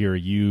 So they hear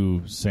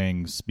you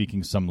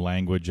speaking some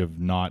language of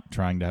not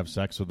trying to have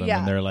sex with them,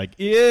 and they're like,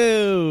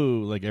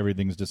 ew, like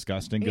everything's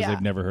disgusting because they've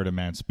never heard a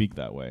man speak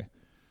that way.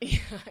 Yeah.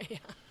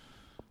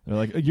 They're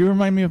like, you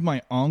remind me of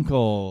my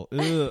uncle.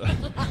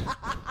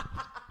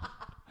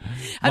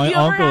 Have you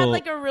ever had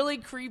like a really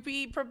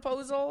creepy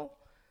proposal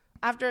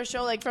after a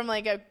show, like from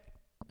like a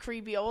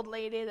creepy old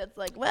lady that's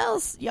like,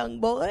 well, young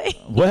boy.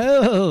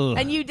 Well.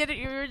 And you did it.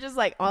 You were just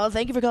like, oh,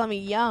 thank you for calling me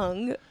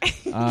young.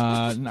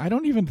 I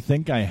don't even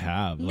think I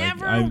have.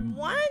 Never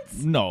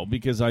once? No,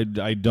 because I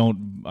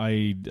don't.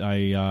 I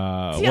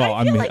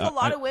feel like a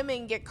lot of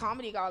women get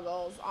comedy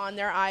goggles on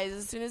their eyes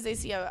as soon as they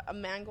see a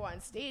man go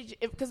on stage,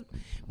 because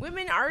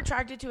women are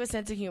attracted to a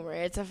sense of humor.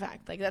 It's a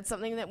fact. Like that's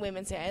something that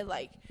women say I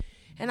like.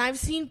 And I've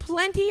seen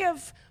plenty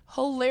of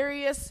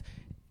hilarious,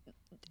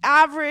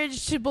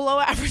 average to below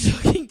average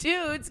looking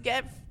dudes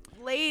get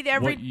laid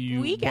every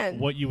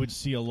weekend. What you would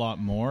see a lot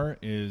more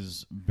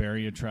is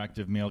very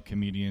attractive male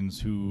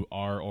comedians who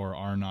are or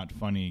are not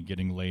funny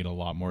getting laid a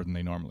lot more than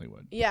they normally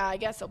would. Yeah, I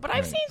guess so. But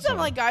I've seen some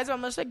like guys where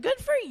I'm just like, good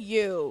for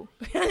you.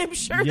 And I'm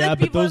sure that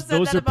people have said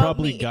those that are about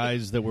probably me.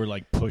 Guys that were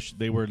like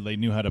they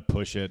knew how to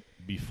push it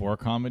before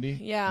comedy.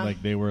 Yeah.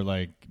 Like they were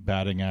like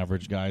batting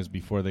average guys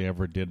before they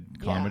ever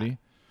did comedy. Yeah.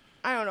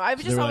 I don't know.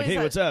 I've just always like,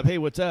 hey, what's up? Hey,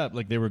 what's up?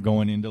 Like they were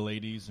going into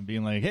ladies and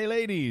being like, hey,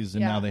 ladies.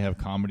 And now they have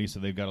comedy,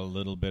 so they've got a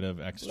little bit of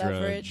extra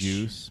leverage.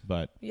 Juice.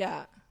 But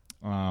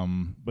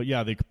but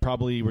yeah, they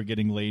probably were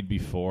getting laid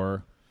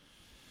before.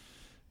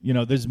 You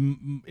know,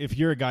 if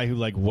you're a guy who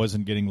like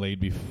wasn't getting laid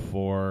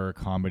before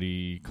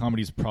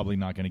comedy's probably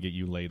not going to get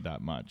you laid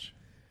that much.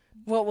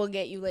 What will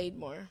get you laid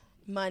more?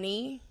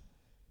 Money?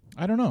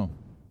 I don't know.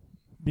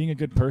 Being a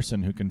good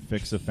person who can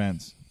fix a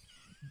fence.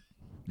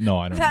 No,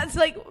 I don't know. That's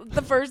like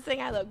the first thing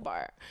I look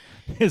for.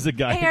 Is a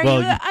guy. Hey, are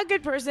you a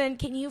good person?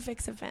 Can you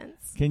fix a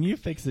fence? Can you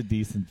fix a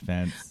decent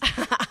fence?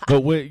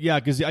 But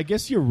because I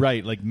guess you're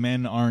right. Like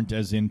men aren't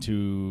as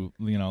into,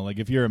 like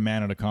if you're a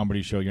man at a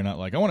comedy show, you're not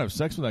like, I want to have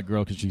sex with that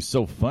girl because she's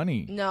so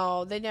funny.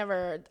 No, they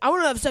never. I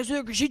want to have sex with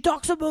her because she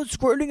talks about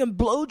squirting and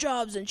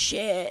blowjobs and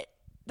shit.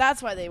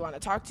 That's why they want to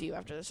talk to you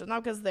after this. So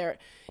not because they're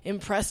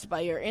impressed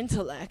by your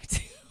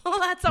intellect. Well,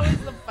 that's always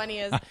the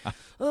funniest.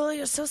 Oh,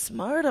 you're so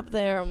smart up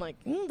there. I'm like,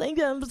 thank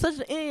you. I'm such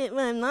an idiot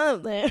when I'm not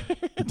up there.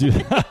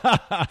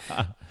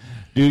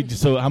 Dude,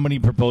 so how many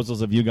proposals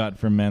have you got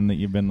from men that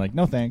you've been like,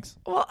 no thanks?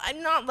 Well,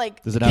 I'm not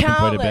like does it happen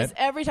quite a bit?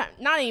 Every time.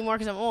 Not anymore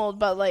because I'm old,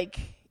 but like,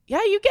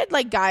 yeah, you get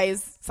like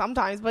guys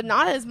sometimes, but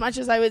not as much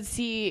as I would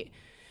see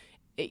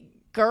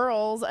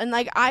girls. And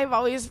like, I've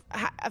always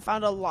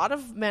found a lot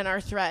of men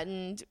are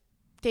threatened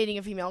dating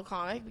a female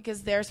comic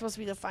because they're supposed to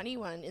be the funny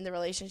one in the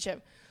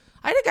relationship.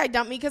 I had a guy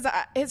dump me because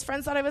his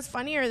friends thought I was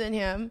funnier than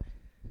him.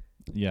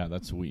 Yeah,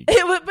 that's weak. But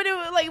it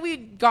was like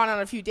we'd gone on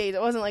a few dates.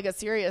 It wasn't like a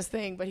serious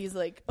thing, but he's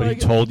like... But he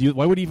told you?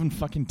 Why would he even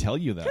fucking tell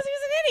you that? Because he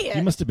was an idiot.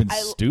 He must have been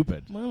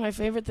stupid. One of my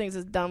favorite things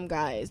is dumb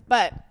guys.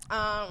 But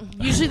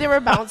usually they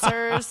were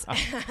bouncers.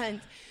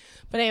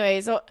 But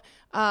anyway, so...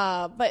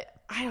 but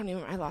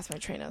I lost my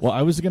train of thought. Well,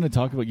 I was going to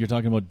talk about... You're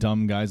talking about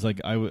dumb guys.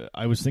 Like,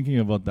 I was thinking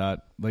about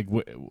that. Like,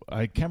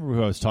 I can't remember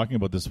who I was talking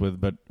about this with,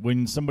 but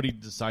when somebody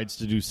decides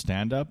to do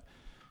stand-up,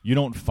 you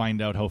don't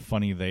find out how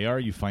funny they are.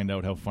 You find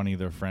out how funny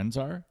their friends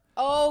are.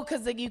 Oh,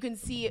 because like you can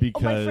see it. Oh,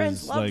 my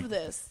friends loved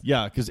this.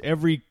 Yeah, because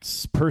every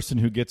person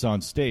who gets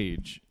on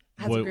stage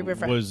had a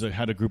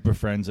group of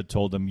friends that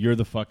told them, you're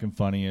the fucking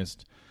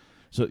funniest,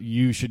 so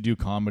you should do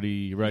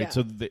comedy, right? Yeah.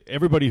 So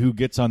everybody who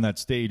gets on that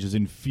stage is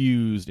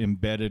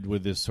embedded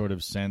with this sort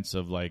of sense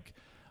of like,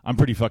 I'm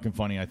pretty fucking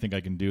funny. I think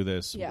I can do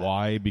this. Yeah.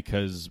 Why?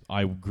 Because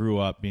I grew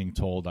up being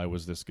told I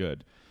was this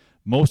good.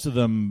 most of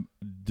them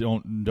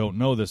don't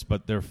know this,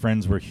 but their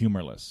friends were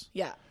humorless.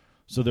 Yeah.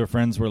 So their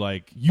friends were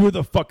like, "You're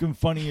the fucking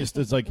funniest."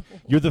 It's like,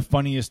 you're the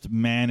funniest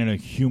man in a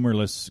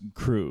humorless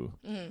crew.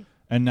 Mm.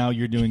 And now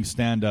you're doing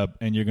stand-up,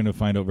 and you're going to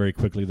find out very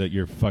quickly that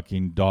you're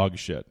fucking dog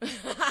shit. But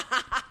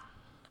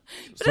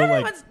so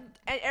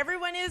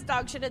everyone is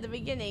dog shit at the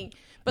beginning.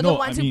 But the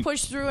ones who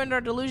push through and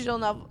are delusional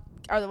enough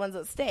are the ones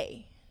that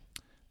stay.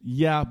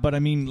 Yeah, but I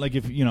mean, like,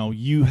 if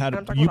you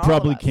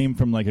probably came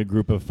from like a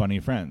group of funny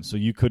friends, so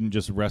you couldn't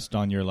just rest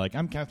on your like,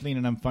 I'm Kathleen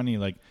and I'm funny.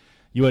 Like,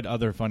 you had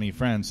other funny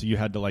friends, so you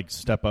had to like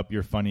step up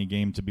your funny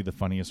game to be the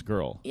funniest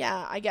girl.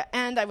 Yeah,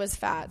 and I was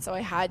fat, so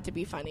I had to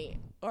be funny,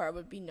 or I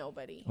would be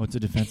nobody. Oh, it's a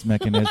defense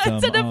mechanism.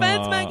 It's a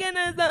defense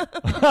mechanism.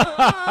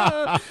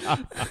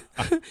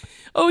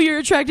 Oh, you're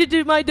attracted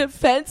to my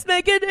defense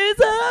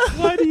mechanism?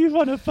 Why do you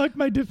want to fuck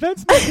my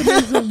defense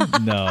mechanism?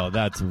 No,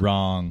 that's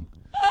wrong.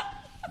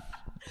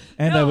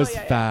 And I was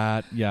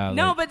fat. Yeah.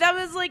 No, but that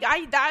was like,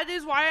 that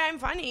is why I'm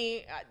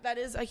funny. That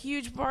is a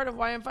huge part of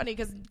why I'm funny,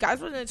 because guys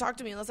wouldn't talk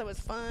to me unless I was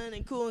fun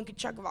and cool and could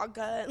chug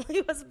vodka. Like,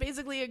 it was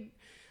basically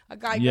a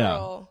guy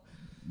girl.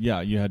 Yeah,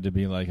 you had to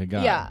be like a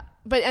guy. Yeah.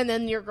 And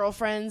then your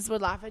girlfriends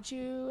would laugh at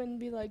you and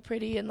be like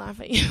pretty and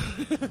laugh at you.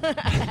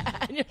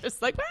 And you're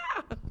just like,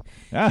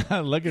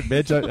 wow. Look at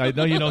bitch. I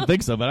know you don't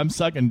think so, but I'm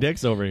sucking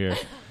dicks over here.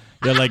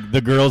 They're like, the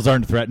girls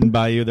aren't threatened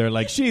by you. They're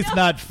like, she's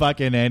not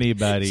fucking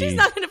anybody. She's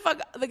not going to fuck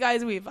the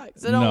guys we fuck,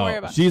 so don't worry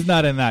about it. She's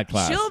not in that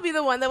class. She'll be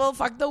the one that will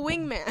fuck the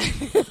wingman.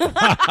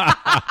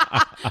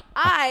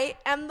 I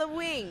am the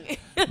wing.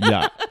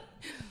 Yeah.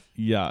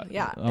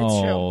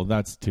 True.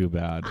 That's too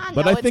bad.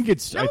 But I think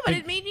it's... No, but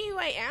it made me who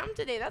I am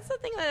today. That's the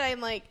thing that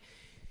I'm like...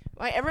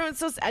 Why everyone's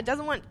so sad,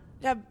 doesn't want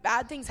to have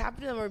bad things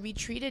happen to them or be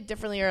treated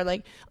differently, or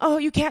like, oh,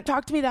 you can't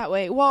talk to me that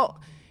way. Well...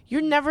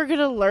 You're never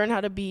gonna learn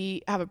how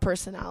to have a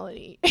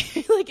personality.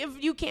 Like,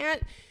 if you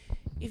can't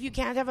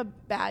have a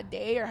bad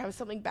day or have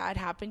something bad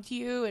happen to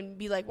you and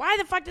be like, why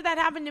the fuck did that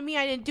happen to me?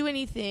 I didn't do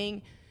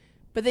anything.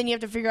 But then you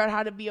have to figure out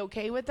how to be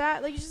okay with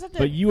that. Like, you just have to.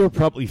 But you were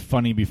probably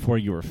funny before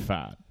you were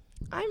fat.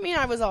 I mean,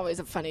 I was always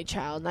a funny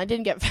child, and I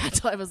didn't get fat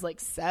till I was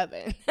like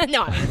 7.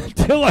 No,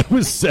 till I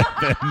was 7.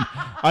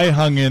 I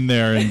hung in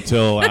there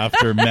until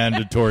after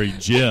mandatory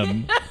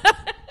gym.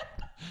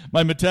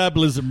 My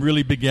metabolism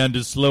really began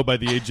to slow by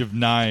the age of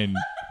 9.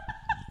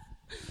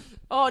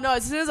 Oh, no,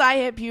 as soon as I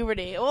hit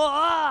puberty.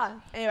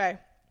 Anyway.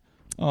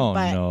 Oh,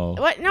 no.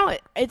 What? No,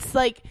 it's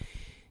like,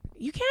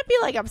 you can't be,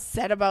 like,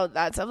 upset about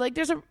that stuff. Like,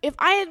 if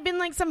I had been,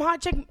 like, some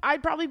hot chick,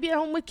 I'd probably be at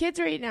home with kids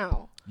right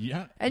now.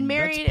 Yeah. And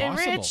married and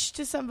rich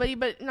to somebody,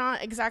 but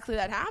not exactly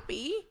that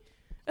happy.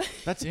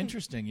 That's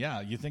interesting. Yeah,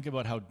 you think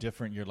about how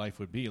different your life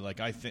would be. Like,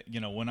 I think,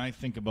 when I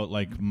think about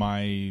like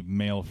my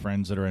male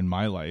friends that are in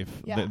my life,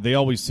 they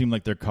always seem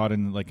like they're caught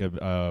in like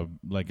a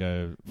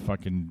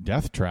fucking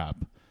death trap,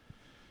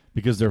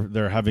 because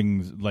they're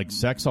having like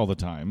sex all the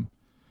time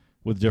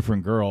with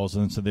different girls,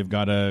 and so they've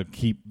got to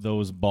keep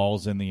those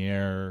balls in the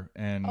air.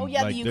 And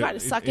you got to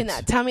suck in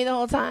that tummy the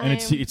whole time.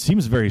 And it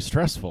seems very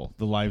stressful,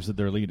 the lives that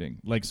they're leading.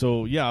 Like,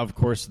 so yeah, of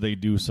course they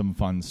do some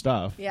fun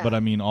stuff, but I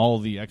mean, all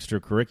the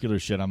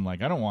extracurricular shit, I'm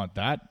like, I don't want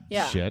that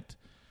shit.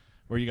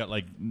 Where you got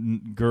like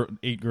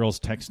 8 girls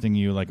texting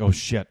you like, oh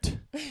shit,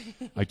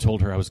 I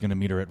told her I was going to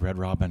meet her at Red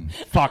Robin.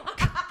 Fuck.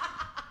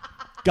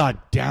 God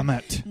damn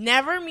it.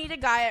 Never meet a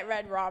guy at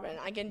Red Robin.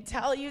 I can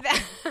tell you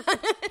that.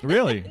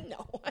 Really?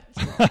 No.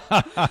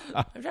 I'm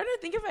trying to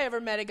think if I ever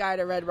met a guy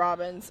at a Red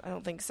Robin's. I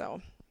don't think so.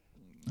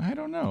 I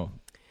don't know.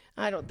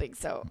 I don't think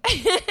so.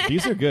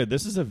 These are good.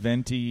 This is a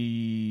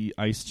venti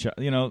iced chai.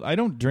 I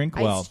don't drink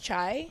well. Iced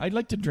chai? I'd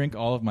like to drink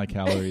all of my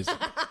calories.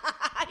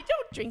 I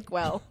don't drink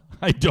well.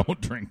 I don't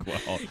drink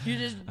well. You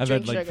just I've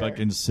drink had like sugar.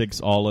 fucking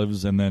 6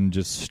 olives and then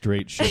just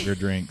straight sugar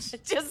drinks.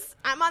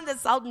 I'm on the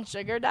salt and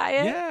sugar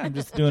diet. Yeah, I'm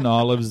just doing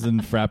olives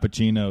and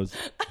frappuccinos.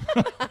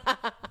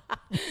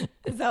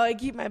 That's how I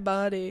keep my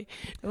body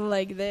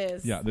like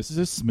this. Yeah, this is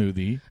a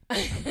smoothie.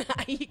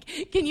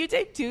 Can you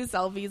take 2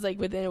 selfies like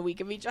within a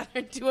week of each other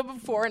and do a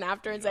before and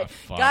after and say,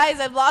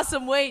 guys, I've lost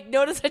some weight.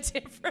 Notice a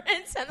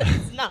difference? And then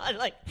it's not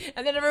like,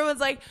 and then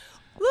everyone's like,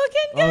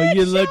 looking good. Oh,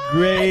 you look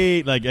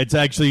great. Like, it's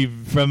actually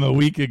from a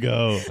week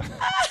ago.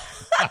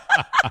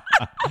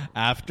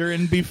 After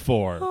and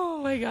before.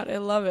 Oh my god, I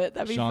love it.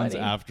 That'd be Sean's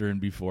funny. after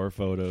and before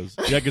photos.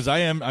 Yeah, because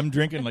I'm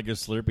drinking like a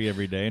Slurpee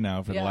every day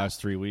now for the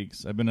last 3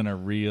 weeks. I've been in a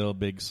real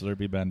big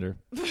Slurpee bender.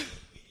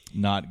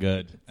 Not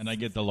good. And I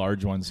get the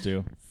large ones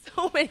too.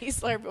 So many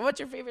Slurpee. What's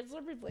your favorite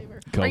Slurpee flavor?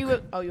 Coke.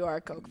 You are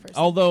a Coke person.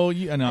 Although,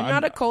 I'm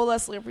not a cola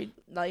Slurpee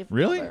life.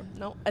 Really? Lover.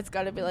 No, it's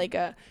got to be like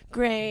a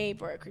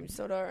grape or a cream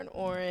soda or an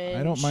orange.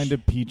 I don't mind a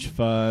peach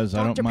fuzz.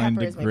 I don't mind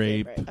a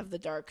grape. My favorite of the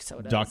dark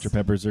sodas. Dr.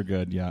 Peppers are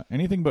good, yeah.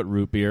 Anything but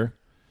root beer.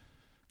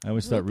 I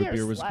always thought root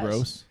beer was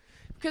gross.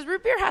 Because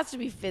root beer has to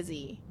be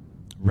fizzy.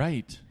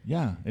 Right.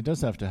 Yeah, it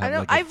does have to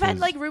have I've had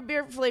like root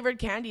beer flavored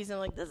candies and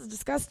I'm like, this is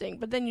disgusting.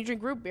 But then you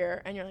drink root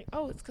beer and you're like,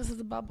 oh, it's because of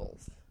the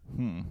bubbles.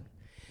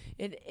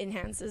 It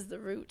enhances the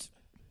root.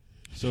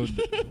 So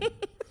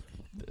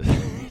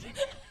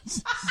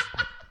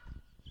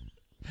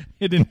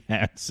It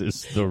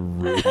enhances the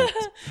root.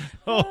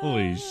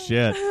 Holy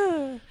shit.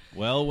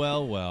 Well.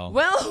 Well,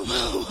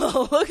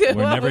 look at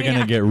We're what never going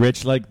to get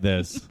rich like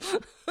this.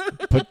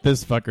 Put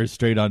this fucker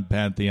straight on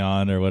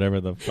Pantheon or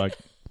whatever the fuck.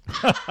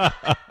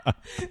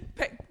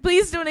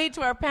 Please donate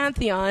to our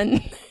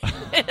Pantheon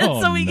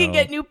so we can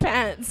get new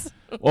pants.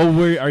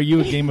 Oh, are you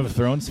a Game of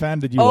Thrones fan?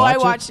 Did you watch it? I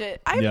watched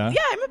it. Yeah,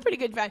 I'm a pretty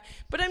good fan.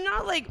 But I'm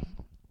not like,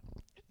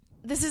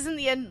 this isn't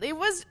the end. It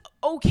was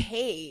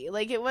okay.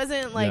 Like, it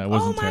wasn't like,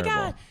 oh my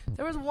God.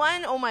 There was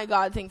one oh my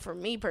God thing for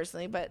me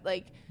personally, but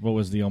like. What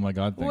was the oh my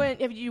God thing?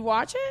 Did you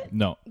watch it?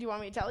 No. Do you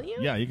want me to tell you?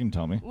 Yeah, you can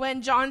tell me.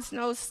 When Jon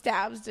Snow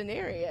stabs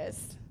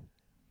Daenerys.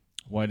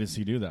 Why does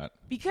he do that?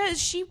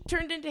 Because she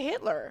turned into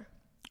Hitler.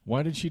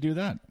 Why did she do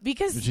that?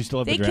 Because did she still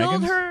have they the dragons?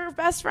 killed her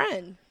best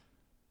friend.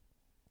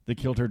 They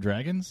killed her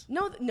dragons?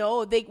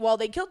 No. They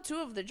killed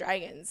 2 of the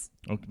dragons.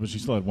 Oh, but she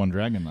still had 1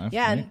 dragon left.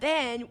 Yeah, right? and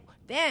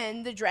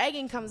then the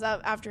dragon comes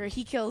up after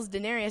he kills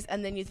Daenerys,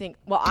 and then you think,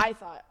 well, I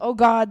thought, oh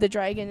God, the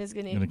dragon is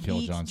going to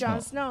kill eat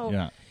Jon Snow.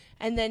 Yeah.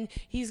 And then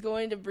he's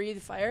going to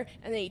breathe fire,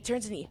 and then he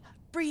turns and he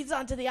breathes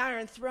onto the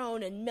Iron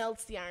Throne and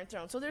melts the Iron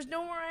Throne. So there's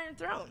no more Iron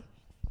Throne.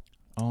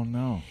 Oh,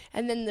 no.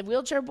 And then the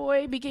wheelchair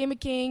boy became a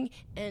king,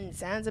 and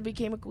Sansa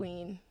became a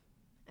queen,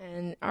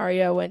 and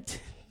Arya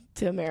went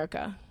to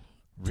America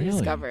to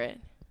discover it.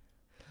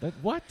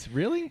 What?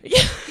 Really?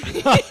 Yeah.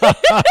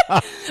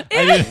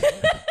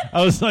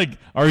 I was like,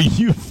 are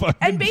you fucking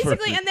And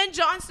basically, and then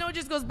Jon Snow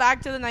just goes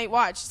back to the Night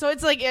Watch. So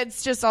it's like,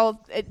 it's just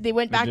all, they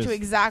went back to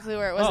exactly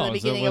where it was in the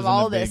beginning of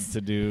all this.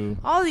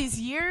 All these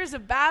years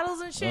of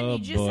battles and shit, and you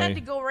just had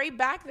to go right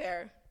back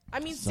there. I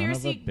mean,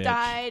 Cersei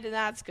died, and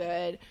that's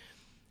good.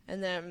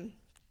 And then,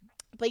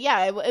 but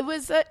yeah, it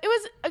was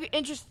an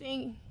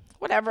interesting,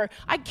 whatever.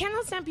 I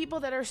cannot stand people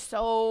that are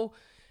so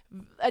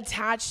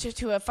attached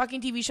to a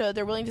fucking TV show that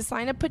they're willing to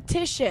sign a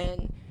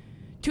petition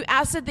to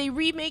ask that they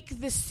remake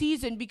this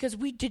season because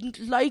we didn't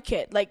like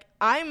it. Like,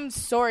 I'm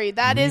sorry.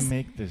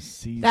 Remake this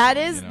season.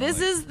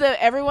 This is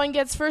the everyone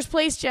gets first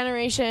place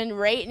generation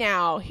right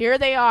now. Here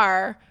they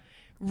are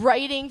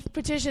writing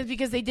petitions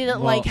because they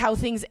didn't like how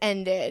things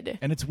ended.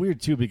 And it's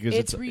weird too because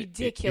it's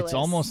ridiculous. It's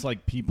almost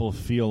like people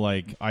feel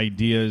like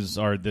ideas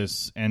are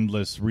this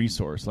endless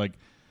resource. Like,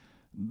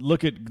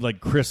 look at like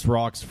Chris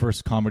Rock's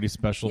first comedy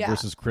special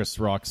versus Chris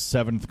Rock's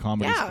 7th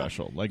comedy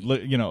special. Like,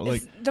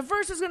 the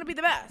first is going to be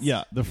the best.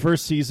 Yeah, the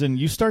first season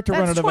you start to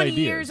run out of ideas.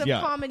 20 years of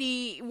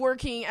comedy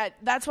working at.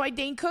 That's why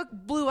Dane Cook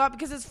blew up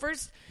because his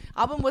first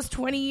album was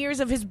 20 years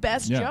of his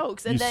best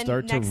jokes, and then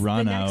start to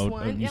run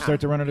out. You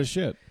start to run out of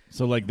shit.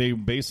 So like they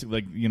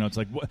basically it's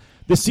like what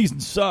this season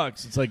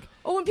sucks. It's like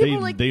when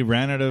people they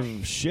ran out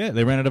of shit.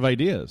 They ran out of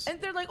ideas. And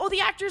they're like,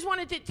 the actors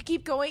wanted it to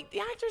keep going.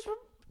 The actors were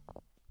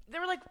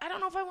like, I don't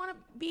know if I want to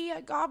be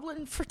a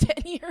goblin for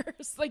 10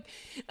 years. Like,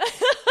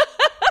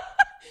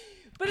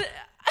 but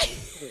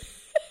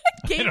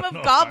Game of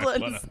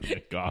Goblins.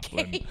 Game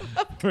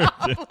of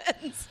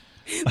Goblins.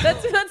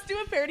 Let's do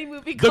a parody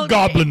movie called The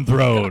Goblin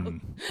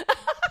Throne.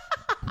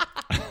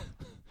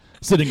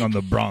 Sitting on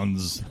the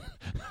bronze.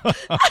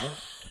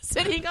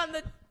 Sitting on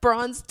the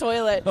bronze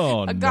toilet.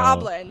 A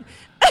goblin.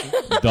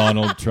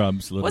 Donald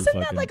Trump's little Wasn't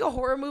that like a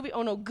horror movie?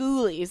 Oh, no,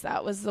 Ghoulies.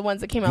 That was the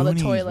ones that came out of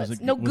the toilets.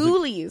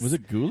 Ghoulies. Was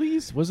it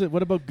Ghoulies?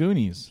 What about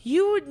Goonies?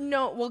 You would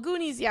know. Well,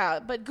 Goonies, yeah.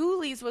 But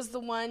Ghoulies was the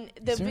one.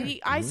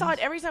 I saw it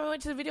every time I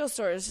went to the video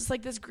store. It was just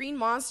like this green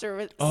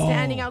monster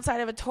standing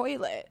outside of a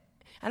toilet.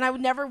 And I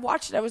would never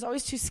watch it. I was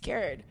always too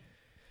scared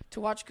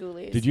to watch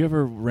Ghoulies. Did you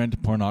ever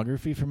rent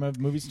pornography from a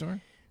movie store?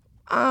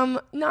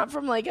 Not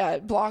from like a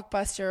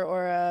Blockbuster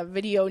or a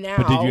Video Now.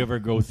 But did you ever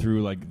go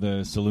through like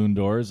the saloon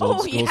doors?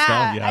 Old school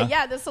style?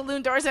 Yeah, the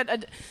saloon doors at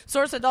a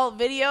Source Adult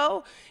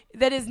Video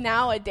that is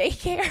now a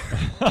daycare.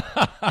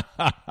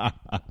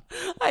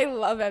 I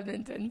love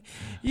Edmonton.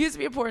 It used to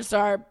be a porn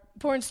store,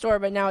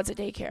 but now it's a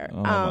daycare.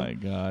 Oh my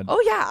God.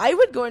 Oh yeah, I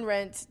would go and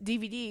rent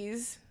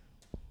DVDs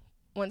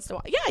once in a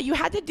while. Yeah, you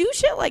had to do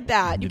shit like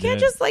that. You can't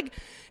just like.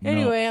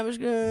 Anyway, I'm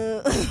just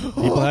gonna.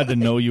 People had to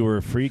know you were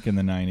a freak in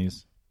the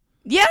 90s.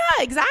 Yeah,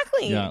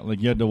 exactly. Yeah,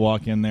 like you had to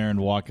walk in there and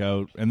walk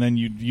out, and then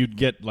you'd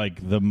get like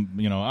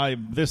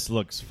this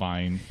looks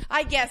fine.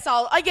 I guess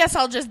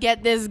I'll just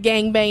get this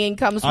gangbanging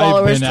cum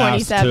swallowers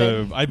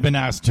 27. I've been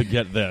asked to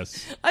get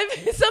this.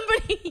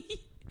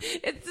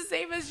 It's the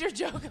same as your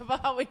joke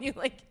about how when you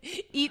like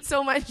eat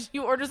so much,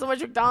 you order so much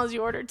McDonald's,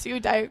 you order 2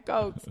 Diet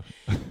Cokes.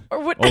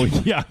 Or what? Oh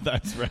yeah,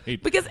 that's right.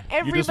 Because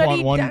everybody you just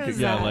want one, does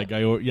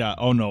that.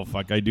 Oh no,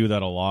 fuck, I do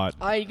that a lot.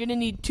 Oh, you're gonna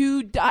need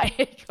 2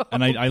 Diet Cokes.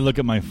 And I look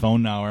at my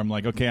phone now, where I'm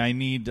like, okay, I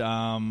need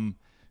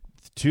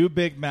 2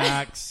 Big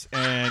Macs,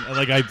 and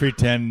like I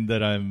pretend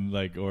that I'm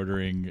like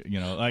ordering,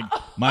 like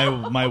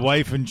my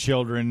wife and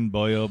children.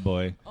 Boy, oh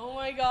boy. Oh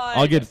my God.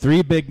 I'll get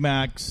 3 Big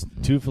Macs,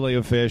 2 filet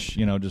of fish,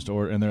 just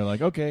order, and they're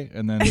like, okay,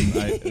 and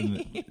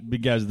then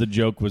because the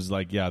joke was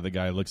like, the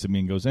guy looks at me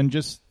and goes, and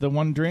just the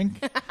 1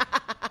 drink.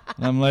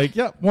 And I'm like,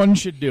 yeah, 1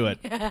 should do it.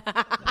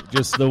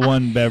 Just the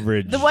 1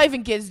 beverage. The wife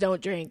and kids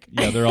don't drink.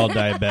 Yeah, they're all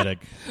diabetic.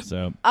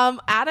 So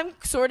Adam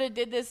sort of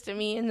did this to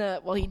me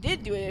he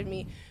did do it to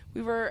me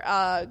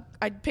I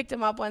picked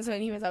him up once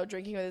when he was out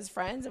drinking with his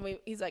friends, and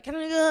he's like, "Can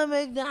I go to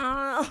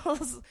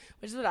McDonald's?"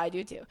 Which is what I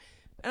do too.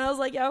 And I was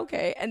like, "Yeah,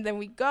 okay." And then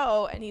we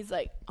go, and he's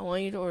like, "I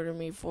want you to order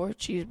me 4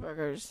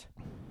 cheeseburgers,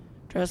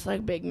 dressed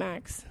like Big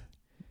Macs."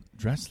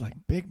 Dressed like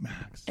Big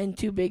Macs. And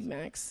 2 Big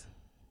Macs,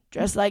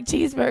 dressed like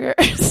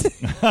cheeseburgers.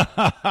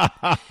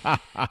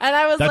 And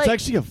I was That's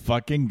actually a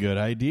fucking good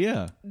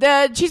idea.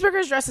 The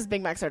cheeseburgers dressed as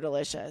Big Macs are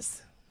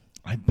delicious.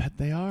 I bet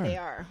they are. They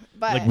are.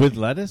 But like with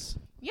lettuce?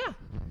 Yeah.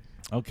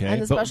 Okay.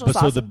 And the special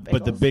sauce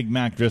but the Big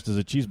Mac dressed as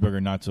a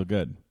cheeseburger, not so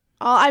good.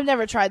 Oh, I've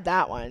never tried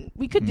that one.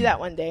 We could do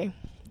that one day.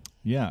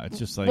 Yeah, it's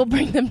just like... We'll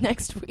bring them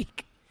next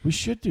week. We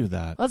should do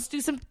that. Let's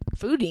do some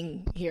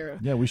fooding here.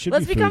 Yeah, we should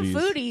Let's become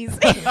foodies.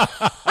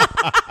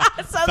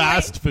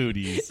 Fast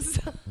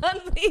foodies.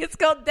 Suddenly it's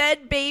called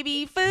Dead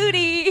Baby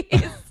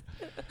Foodies.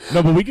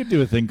 No, but we could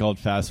do a thing called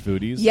fast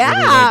foodies.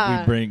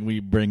 Yeah. We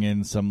bring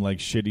in some like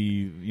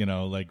shitty,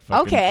 like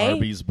fucking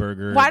Arby's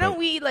burger. Why don't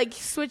we like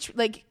switch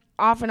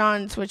off and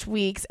on switch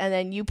weeks, and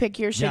then you pick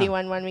your shitty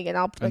one week,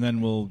 and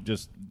then we'll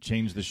just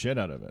change the shit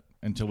out of it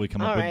until we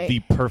come up with the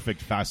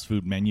perfect fast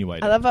food menu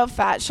item. I love how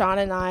fat Sean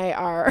and I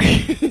are.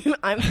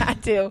 I'm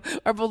fat too.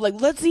 Are both like,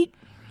 let's eat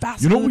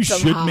fast food. You know what we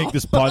somehow. should make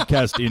this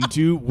podcast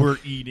into? We're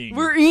eating.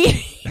 We're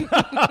eating.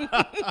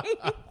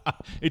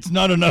 It's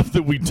not enough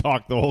that we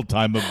talk the whole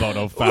time about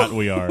how fat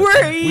we are.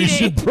 We're eating. We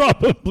should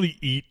probably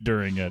eat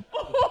during it.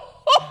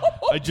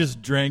 I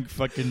just drank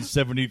fucking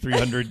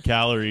 7,300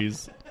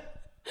 calories.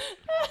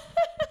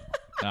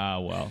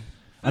 Well.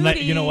 And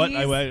you know what?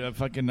 I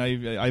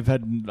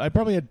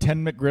probably had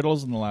 10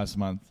 McGriddles in the last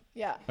month.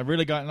 Yeah. I've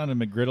really gotten on a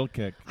McGriddle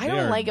kick. I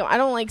don't like them. I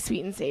don't like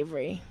sweet and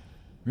savory.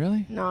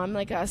 Really? No, I'm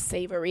like a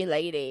savory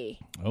lady.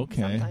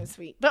 Okay. Sometimes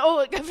sweet. But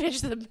I gotta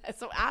finish the best.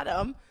 So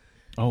Adam.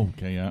 Oh,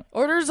 okay, yeah.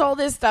 Orders all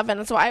this stuff,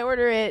 and so I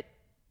order it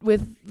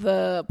with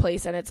the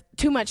place, and it's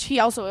too much. He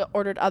also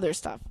ordered other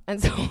stuff,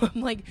 and so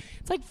I'm like,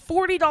 it's like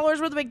 $40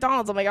 worth of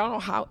McDonald's. I'm like, I don't know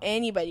how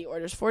anybody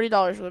orders $40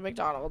 worth of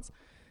McDonald's.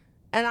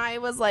 And I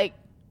was like,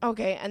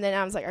 okay. And then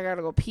I was like, I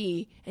gotta go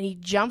pee, and he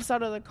jumps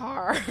out of the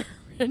car,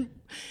 and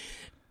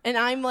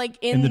I'm like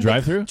in the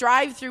drive-thru?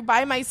 Drive-thru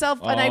by myself,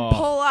 and I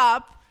pull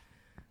up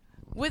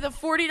with a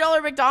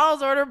 $40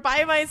 McDonald's order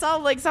by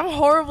myself, like some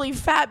horribly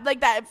fat,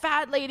 like that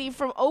fat lady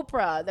from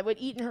Oprah that would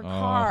eat in her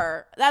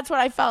car. That's what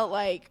I felt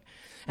like.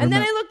 And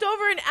then I looked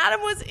over, and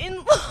Adam was in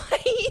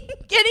line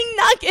getting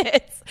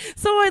nuggets.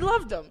 So I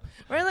loved him.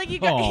 We're like, he's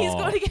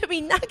going to get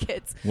me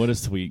nuggets. What a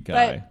sweet guy.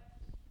 But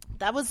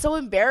that was so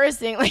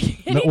embarrassing.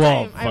 Like,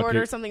 anytime I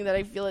order something that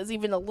I feel is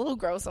even a little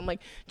gross, I'm like,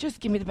 just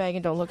give me the bag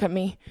and don't look at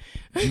me.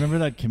 Remember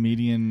that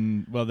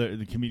comedian? Well,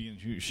 the comedian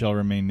who shall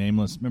remain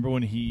nameless. Remember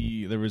when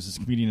there was this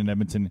comedian in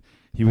Edmonton.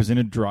 He was in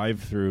a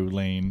drive-through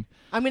lane.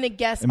 I'm going to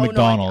guess.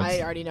 McDonald's. No,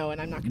 I already know, and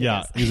I'm not going to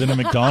guess. Yeah, he was in a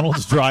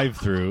McDonald's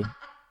drive-through,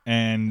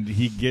 and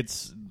he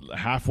gets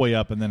halfway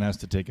up and then has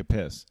to take a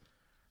piss.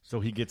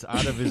 So he gets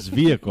out of his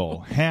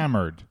vehicle,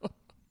 hammered,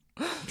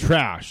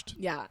 trashed.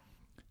 Yeah.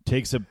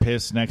 Takes a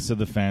piss next to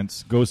the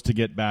fence, goes to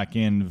get back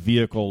in,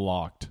 vehicle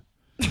locked.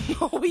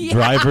 Oh, yeah.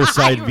 Driver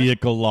side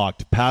vehicle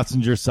locked,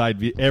 passenger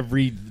side,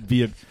 every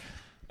vehicle.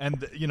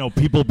 And,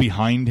 people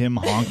behind him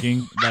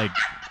honking. Like,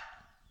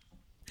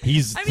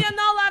 I'm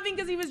not laughing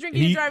because he was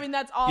drinking and driving.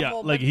 That's awful. Yeah,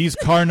 like he's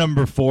car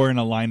number 4 in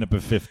a lineup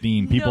of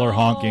 15. People are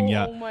honking,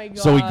 yeah. Oh, my God.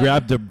 So he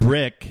grabbed a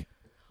brick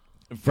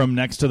from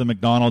next to the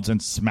McDonald's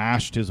and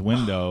smashed his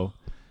window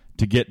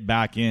to get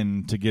back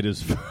in to get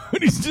his food.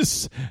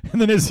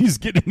 And then as he's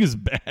getting his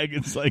bag,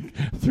 it's like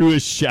through a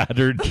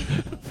shattered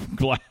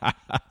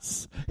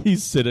glass.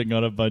 He's sitting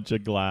on a bunch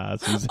of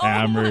glass. He's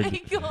hammered. Oh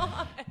my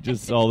God.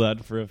 Just all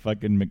that for a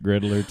fucking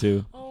McGriddle or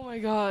two. Oh my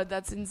God,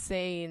 that's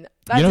insane.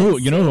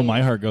 You know who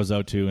my heart goes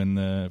out to in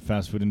the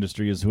fast food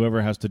industry is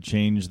whoever has to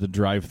change the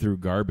drive-through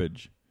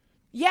garbage.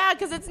 Yeah,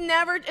 because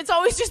it's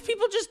always just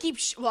people just keep.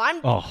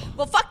 Well,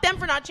 fuck them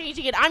for not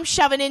changing it. I'm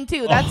shoving in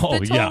too. That's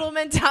the total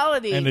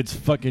mentality. And it's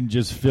fucking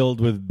just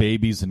filled with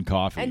babies and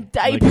coffee and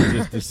diapers. Like, it's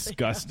just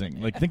disgusting.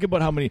 Like, think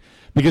about how many,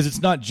 because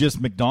it's not just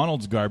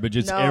McDonald's garbage.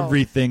 It's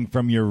everything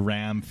from your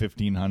Ram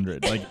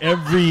 1500. Like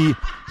every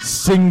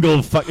single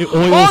oil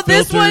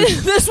filter.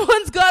 This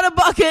one's got a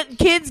bucket.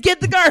 Kids, get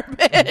the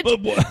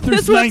garbage.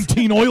 There's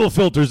 19 oil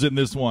filters in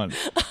this one.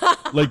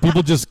 Like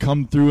people just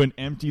come through and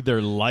empty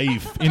their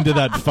life into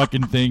that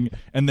fucking thing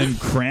and then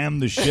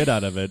cram the shit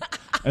out of it,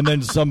 and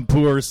then some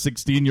poor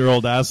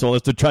 16-year-old asshole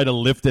has to try to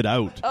lift it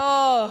out.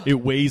 It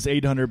weighs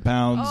 800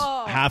 pounds,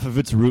 half of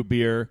it's root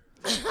beer,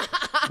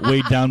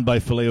 weighed down by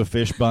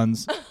Filet-O-Fish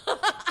buns,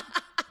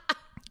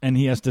 and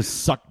he has to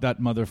suck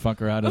that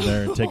motherfucker out of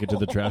there and take it to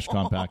the trash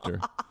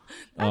compactor.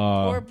 That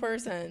poor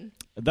person.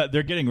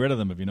 They're getting rid of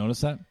them. Have you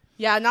noticed that?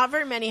 Yeah, not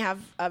very many have.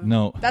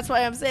 No. That's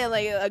why I'm saying,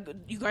 like,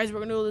 you guys, we're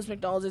going to do this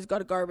McDonald's. It's got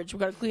a garbage. We've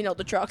got to clean out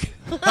the truck.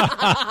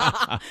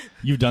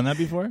 You've done that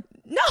before?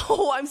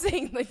 No, I'm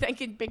saying, like, I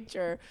can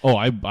picture. Oh,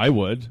 I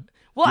would.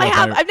 Well,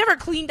 I've never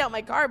cleaned out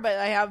my car, but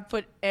I have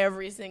put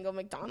every single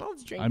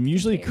McDonald's drink. I'm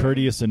usually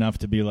courteous enough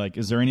to be like,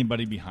 is there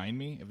anybody behind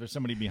me? If there's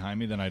somebody behind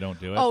me, then I don't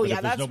do it. Oh, but yeah,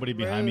 if there's that's nobody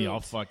behind me, rude. I'll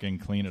fucking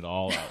clean it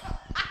all out.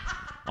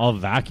 I'll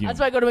vacuum. That's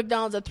why I go to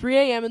McDonald's at 3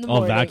 a.m. in the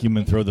morning. I'll vacuum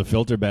and throw the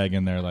filter bag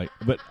in there. And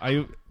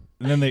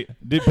then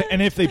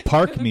if they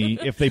park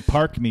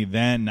me,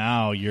 then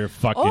now you're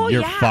fucking,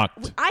 you're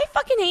fucked. I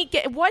fucking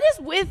hate what is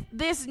with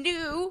this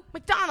new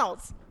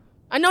McDonald's?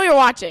 I know you're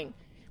watching.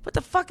 What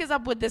the fuck is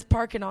up with this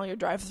parking all your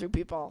drive-through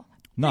people?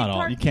 Not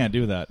all. You can't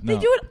do that. No. They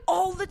do it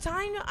all the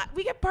time.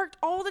 We get parked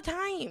all the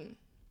time.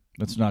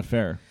 That's not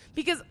fair.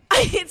 Because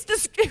it's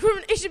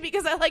discrimination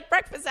because I like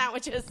breakfast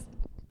sandwiches.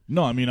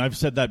 No, I mean, I've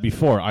said that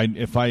before. I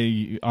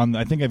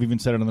think I've even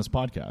said it on this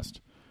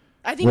podcast.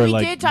 I think we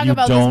did talk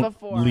about this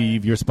before. You don't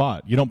leave your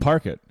spot. You don't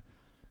park it.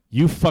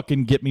 You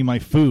fucking get me my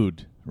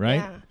food, right?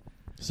 Yeah.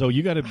 So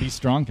you got to be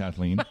strong,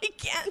 Kathleen. I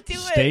can't do it.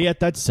 Stay at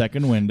that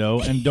second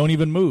window and don't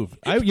even move.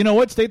 You know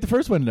what? Stay at the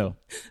first window.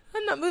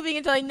 I'm not moving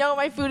until I know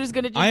my food is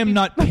going to. I am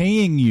not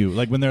paying you.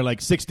 Like when they're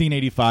like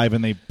 $16.85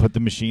 and they put the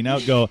machine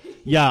out. Go,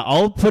 yeah,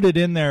 I'll put it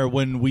in there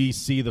when we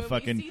see the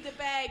fucking. We see the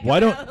bag.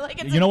 Why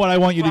don't you know what I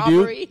want you to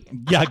do?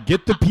 Yeah,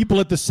 get the people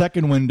at the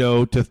second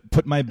window to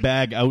put my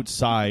bag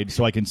outside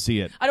so I can see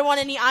it. I don't want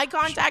any eye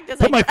contact.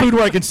 Put my food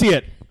where I can see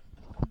it.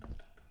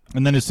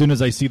 And then as soon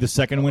as I see the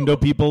second window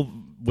people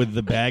with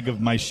the bag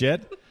of my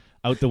shit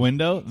out the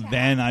window,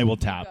 then I will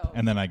tap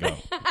and then I go.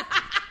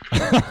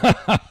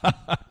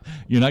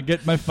 You're not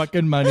getting my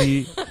fucking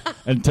money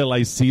until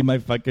I see my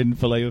fucking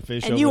filet of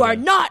fish. And you are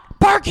not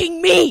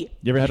parking me.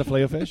 You ever had a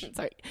filet of fish?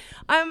 Sorry.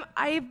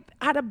 I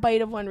had a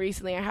bite of one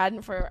recently. I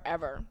hadn't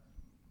forever.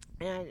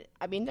 And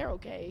I mean, they're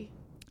okay.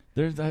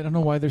 I don't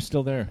know why they're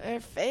still there. They're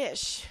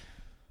fish.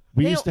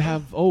 We used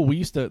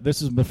to,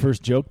 this is the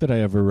first joke that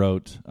I ever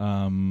wrote.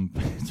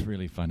 It's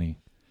really funny.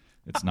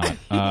 It's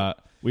not.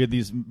 We had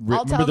these,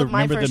 remember the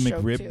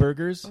McRib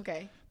burgers?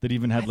 Okay. That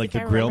even had like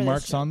the grill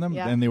marks on them?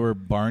 Yeah. And they were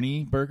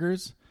Barney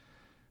burgers.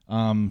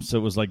 So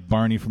it was like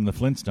Barney from the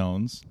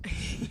Flintstones.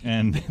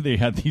 And they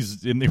had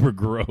these, and they were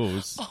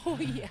gross. Oh,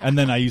 yeah. And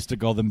then I used to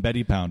call them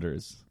Betty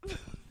Pounders.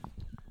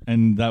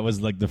 And that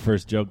was like the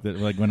first joke that,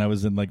 like, when I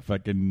was in like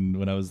fucking,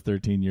 when I was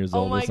 13 years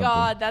old. Oh my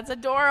God, that's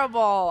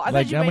adorable. I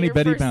like, thought you how many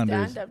Betty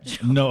Pounders?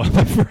 No,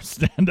 my first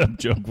stand-up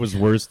joke was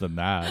worse than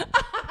that.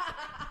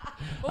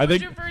 What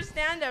was your first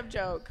stand-up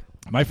joke?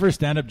 My first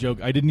stand-up joke,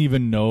 I didn't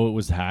even know it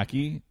was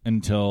hacky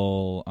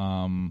until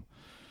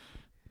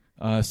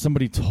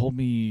somebody told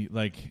me,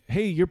 like,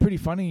 hey, you're pretty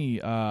funny,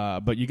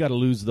 but you got to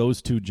lose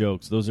those two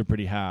jokes. Those are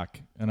pretty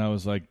hack. And I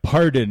was like,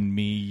 pardon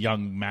me,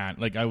 young man.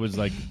 Like, I was,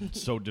 like,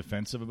 so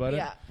defensive about it.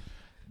 Yeah.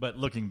 But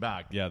looking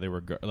back, yeah, they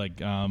were, like,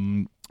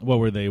 what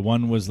were they?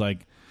 One was,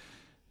 like,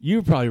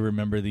 you probably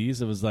remember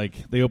these. It was,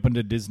 like, they opened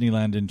a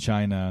Disneyland in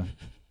China,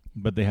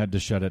 but they had to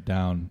shut it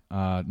down,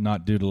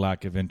 not due to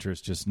lack of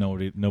interest, just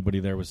nobody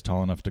there was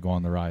tall enough to go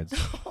on the rides.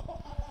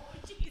 Oh,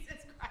 Jesus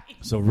Christ.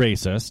 So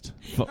racist,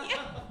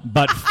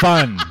 but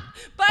fun.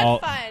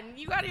 Fun.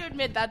 You got to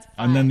admit that's fun.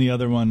 And then the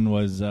other one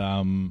was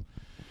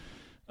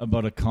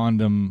about a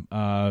condom.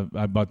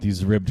 I bought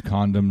these ribbed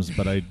condoms,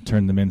 but I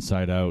turned them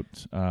inside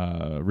out.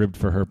 Ribbed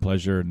for her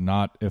pleasure,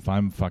 not if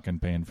I'm fucking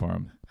paying for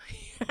them.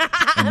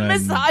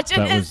 Misogynistic.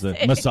 That was the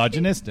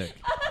misogynistic.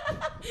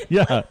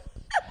 Yeah.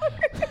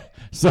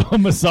 So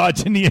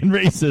misogyny and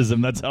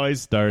racism. That's how I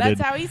started. That's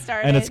how he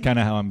started. And it's kind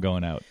of how I'm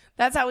going out.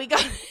 That's how we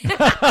got.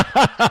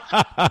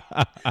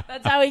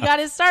 That's how he got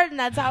his start, and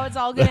that's how it's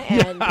all going to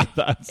end.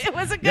 It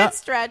was a good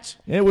stretch.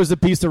 It was a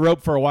piece of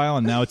rope for a while,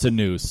 and now it's a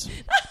noose.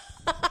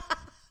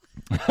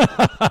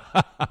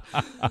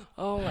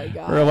 Oh my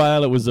God! For a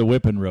while, it was a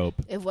whipping rope.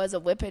 It was a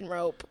whipping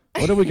rope.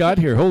 What do we got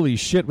here? Holy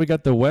shit! We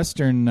got the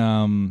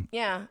Western.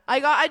 Yeah,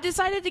 I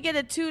decided to get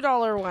a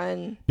 $2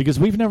 one because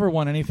we've never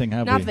won anything,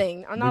 have we?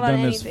 Nothing. I'm not We've on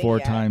done this anything 4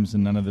 yet. times,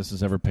 and none of this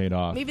has ever paid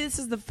off. Maybe this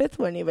is the 5th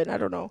one, even. I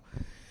don't know.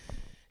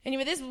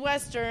 Anyway, this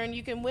Western,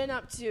 you can win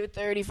up to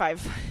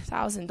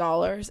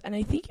 $35,000, and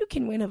I think you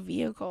can win a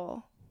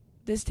vehicle.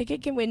 This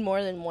ticket can win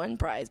more than one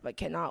prize, but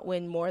cannot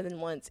win more than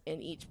once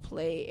in each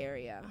play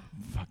area.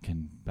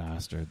 Fucking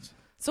bastards.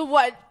 So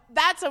what?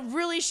 That's a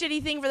really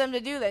shitty thing for them to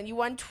do then. You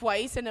won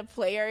twice in a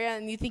play area,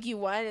 and you think you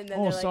won, and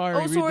then they're like,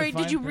 sorry, oh, sorry,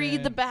 did you fine read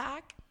print. the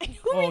back?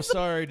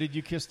 Sorry, did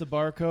you kiss the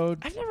barcode?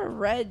 I've never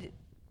read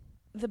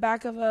the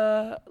back of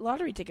a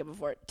lottery ticket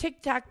before.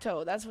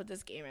 Tic-tac-toe, that's what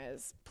this game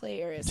is.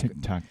 Play areas.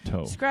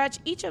 Tic-tac-toe. Scratch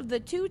each of the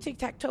 2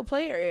 tic-tac-toe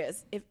play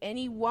areas. If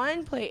any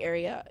one play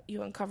area,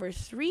 you uncover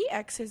 3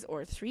 X's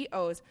or 3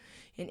 O's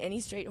in any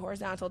straight,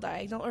 horizontal,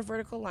 diagonal, or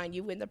vertical line,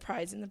 you win the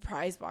prize in the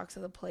prize box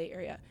of the play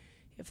area.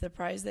 If the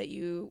prize that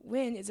you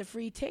win is a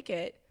free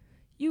ticket,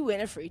 you win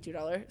a free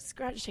 $2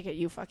 scratch ticket,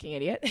 you fucking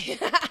idiot.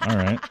 All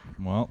right.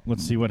 Well,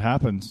 let's see what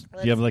happens.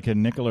 Do you have like a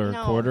nickel or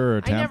a quarter or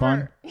a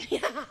tampon?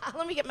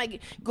 Let me get my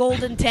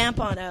golden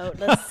tampon out.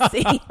 Let's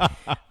see.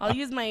 I'll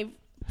use my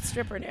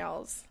stripper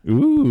nails.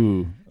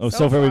 Ooh. Oh,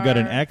 so far we've got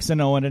an far- X,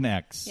 an O, and an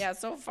X. Yeah,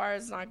 so far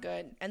it's not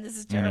good. And this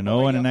is And terrible. an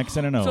O and an X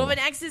and an O. So if an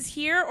X is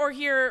here or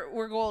here,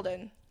 we're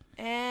golden.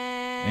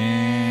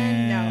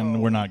 And no.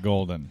 we're not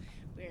golden.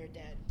 We're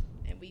dead.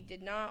 And we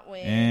did not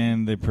win.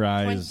 And the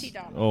prize.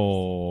 $20.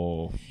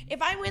 Oh.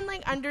 If I win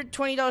like under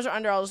 $20 or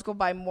under, I'll just go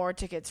buy more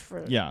tickets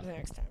for the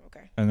next time.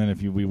 Okay. And then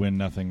if we win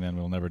nothing, then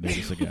we'll never do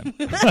this again.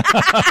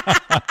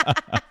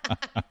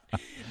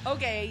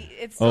 Okay,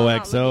 it's still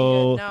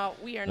OXO. No,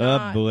 we are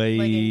not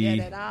looking good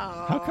at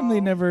all. How come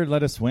they never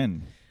let us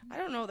win? I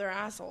don't know. They're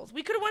assholes.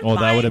 We could have won. Oh,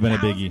 that would have been a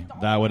biggie.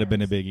 That would have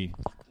been a biggie.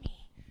 Fuck me.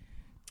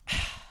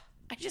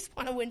 I just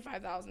want to win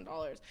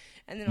 $5,000,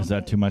 and then is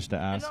that too much to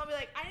ask? And I'll be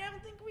like, I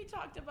don't think we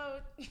talked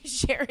about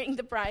sharing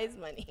the prize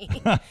money.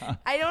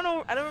 I don't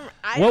know. I don't remember.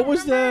 What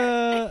was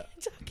the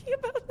talking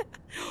about that?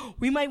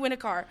 We might win a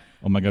car.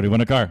 Oh my God, we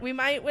won a car. We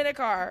might win a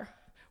car.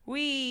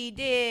 We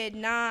did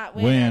not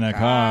win a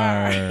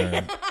car.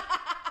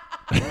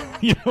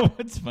 You know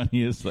what's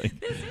funny is like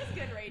this is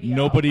good radio.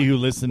 Nobody who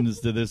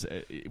listens to this,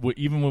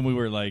 even when we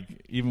were like,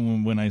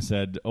 when I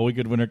said, "Oh, we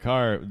could win a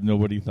car,"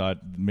 nobody thought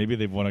maybe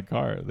they've won a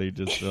car. They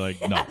just were like,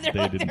 "No, they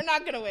didn't." They're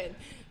not going to win.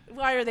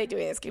 Why are they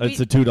doing this?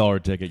 It's a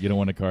 $2 ticket. You don't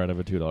want a car out of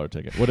a $2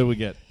 ticket. What did we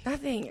get?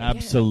 Nothing.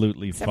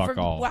 Absolutely Except fuck for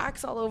all.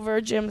 Wax all over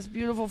Jim's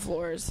beautiful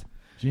floors.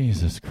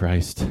 Jesus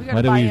Christ!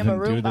 Why do we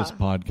even do this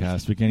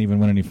podcast? We can't even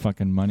win any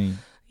fucking money.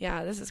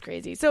 Yeah, this is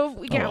crazy. So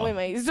we can't win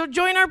money. So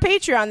join our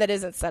Patreon that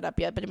isn't set up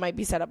yet, but it might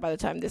be set up by the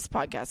time this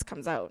podcast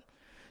comes out.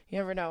 You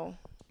never know.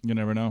 You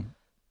never know.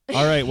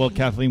 All right. Well,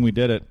 Kathleen, we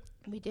did it.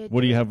 We did.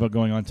 What do you have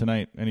going on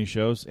tonight? Any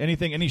shows?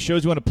 Anything? Any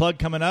shows you want to plug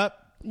coming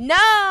up?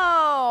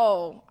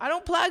 No, I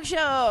don't plug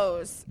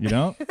shows. You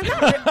don't? I don't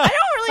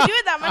really do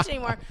it that much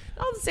anymore.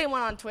 I'll say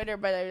one on Twitter,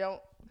 but I don't.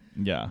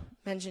 Yeah.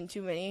 Mention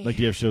too many. Like,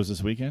 do you have shows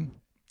this weekend?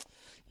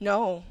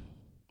 No,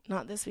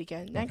 not this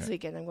weekend. Next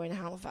weekend, I'm going to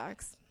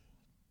Halifax.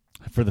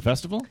 For the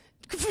festival?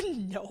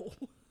 No.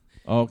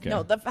 Okay.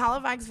 No, the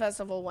Halifax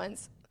Festival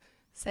once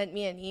sent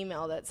me an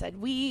email that said,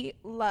 "We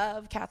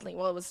love Kathleen."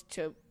 Well, it was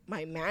to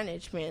my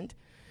management.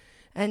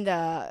 And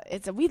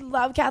it said, "We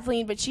love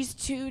Kathleen, but she's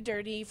too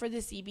dirty for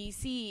the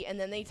CBC." And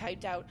then they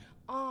typed out,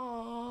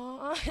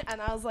 "Aww."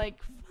 And I was like,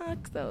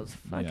 fuck those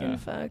fucking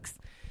fucks.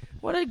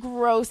 What a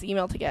gross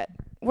email to get.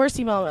 Worst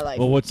email of my life.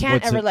 Well,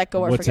 Can't ever let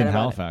go or forget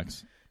about What's in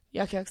Halifax?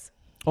 Yuck yucks.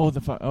 Oh,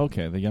 the Yuck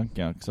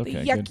Yucks. Okay,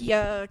 the Yuck good.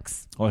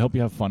 Yucks. Well, I hope you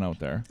have fun out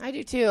there. I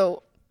do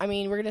too. I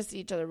mean, we're going to see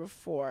each other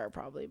before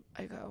probably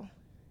I go.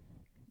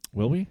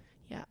 Will we?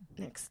 Yeah,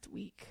 next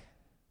week.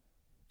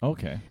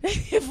 Okay.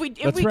 if we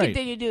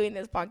continue doing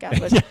this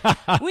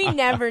podcast, we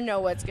never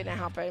know what's going to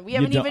happen. We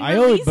haven't even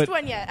released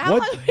one yet.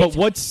 But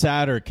what's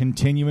sadder,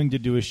 continuing to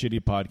do a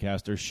shitty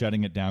podcast or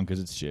shutting it down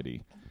because it's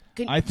shitty?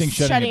 I think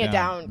shutting it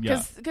down.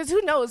 Because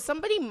who knows?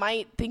 Somebody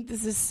might think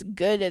this is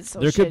good. It's so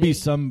there could be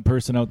some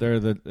person out there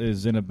that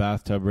is in a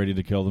bathtub ready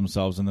to kill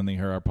themselves, and then they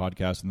hear our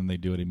podcast, and then they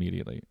do it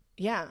immediately.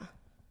 Yeah.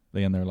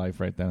 They end their life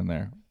right then and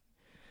there.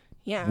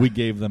 Yeah. We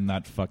gave them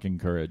that fucking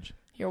courage.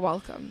 You're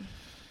welcome.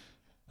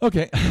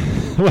 Okay.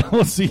 Well,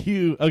 we'll see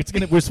you.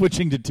 We're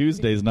switching to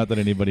Tuesdays. Not that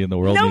anybody in the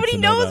world Nobody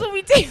needs to know knows that. what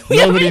we take. We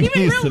Nobody haven't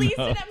even needs to released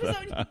know an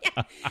episode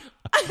yet.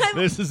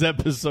 This is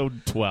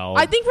episode 12.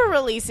 I think we're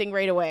releasing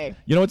right away.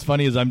 You know what's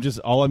funny is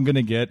all I'm going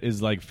to get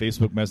is like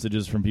Facebook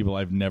messages from people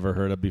I've never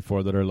heard of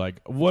before that are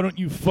like, "Why don't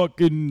you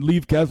fucking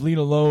leave Kathleen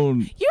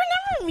alone?" You're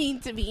never mean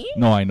to me.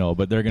 No, I know,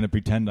 but they're going to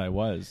pretend I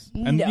was.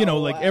 And, no. you know,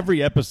 like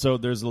every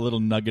episode, there's a little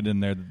nugget in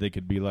there that they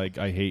could be like,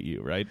 "I hate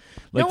you," right?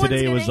 Like no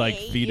today it was like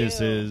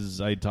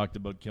fetuses. I talked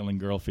about killing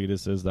girl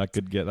fetuses. That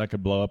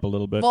could blow up a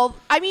little bit. Well,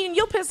 I mean,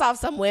 you'll piss off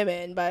some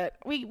women, but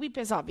we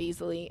piss off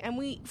easily. And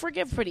we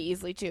forgive pretty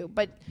easily, too.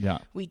 But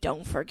we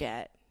don't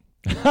forget.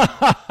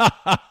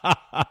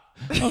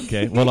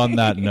 Okay, well, on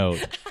that note,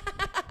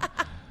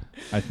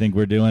 I think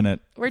we're doing it.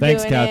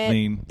 Thanks,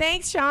 Kathleen.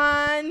 Thanks,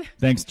 Sean.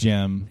 Thanks,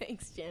 Jim.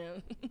 Thanks,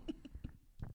 Jim.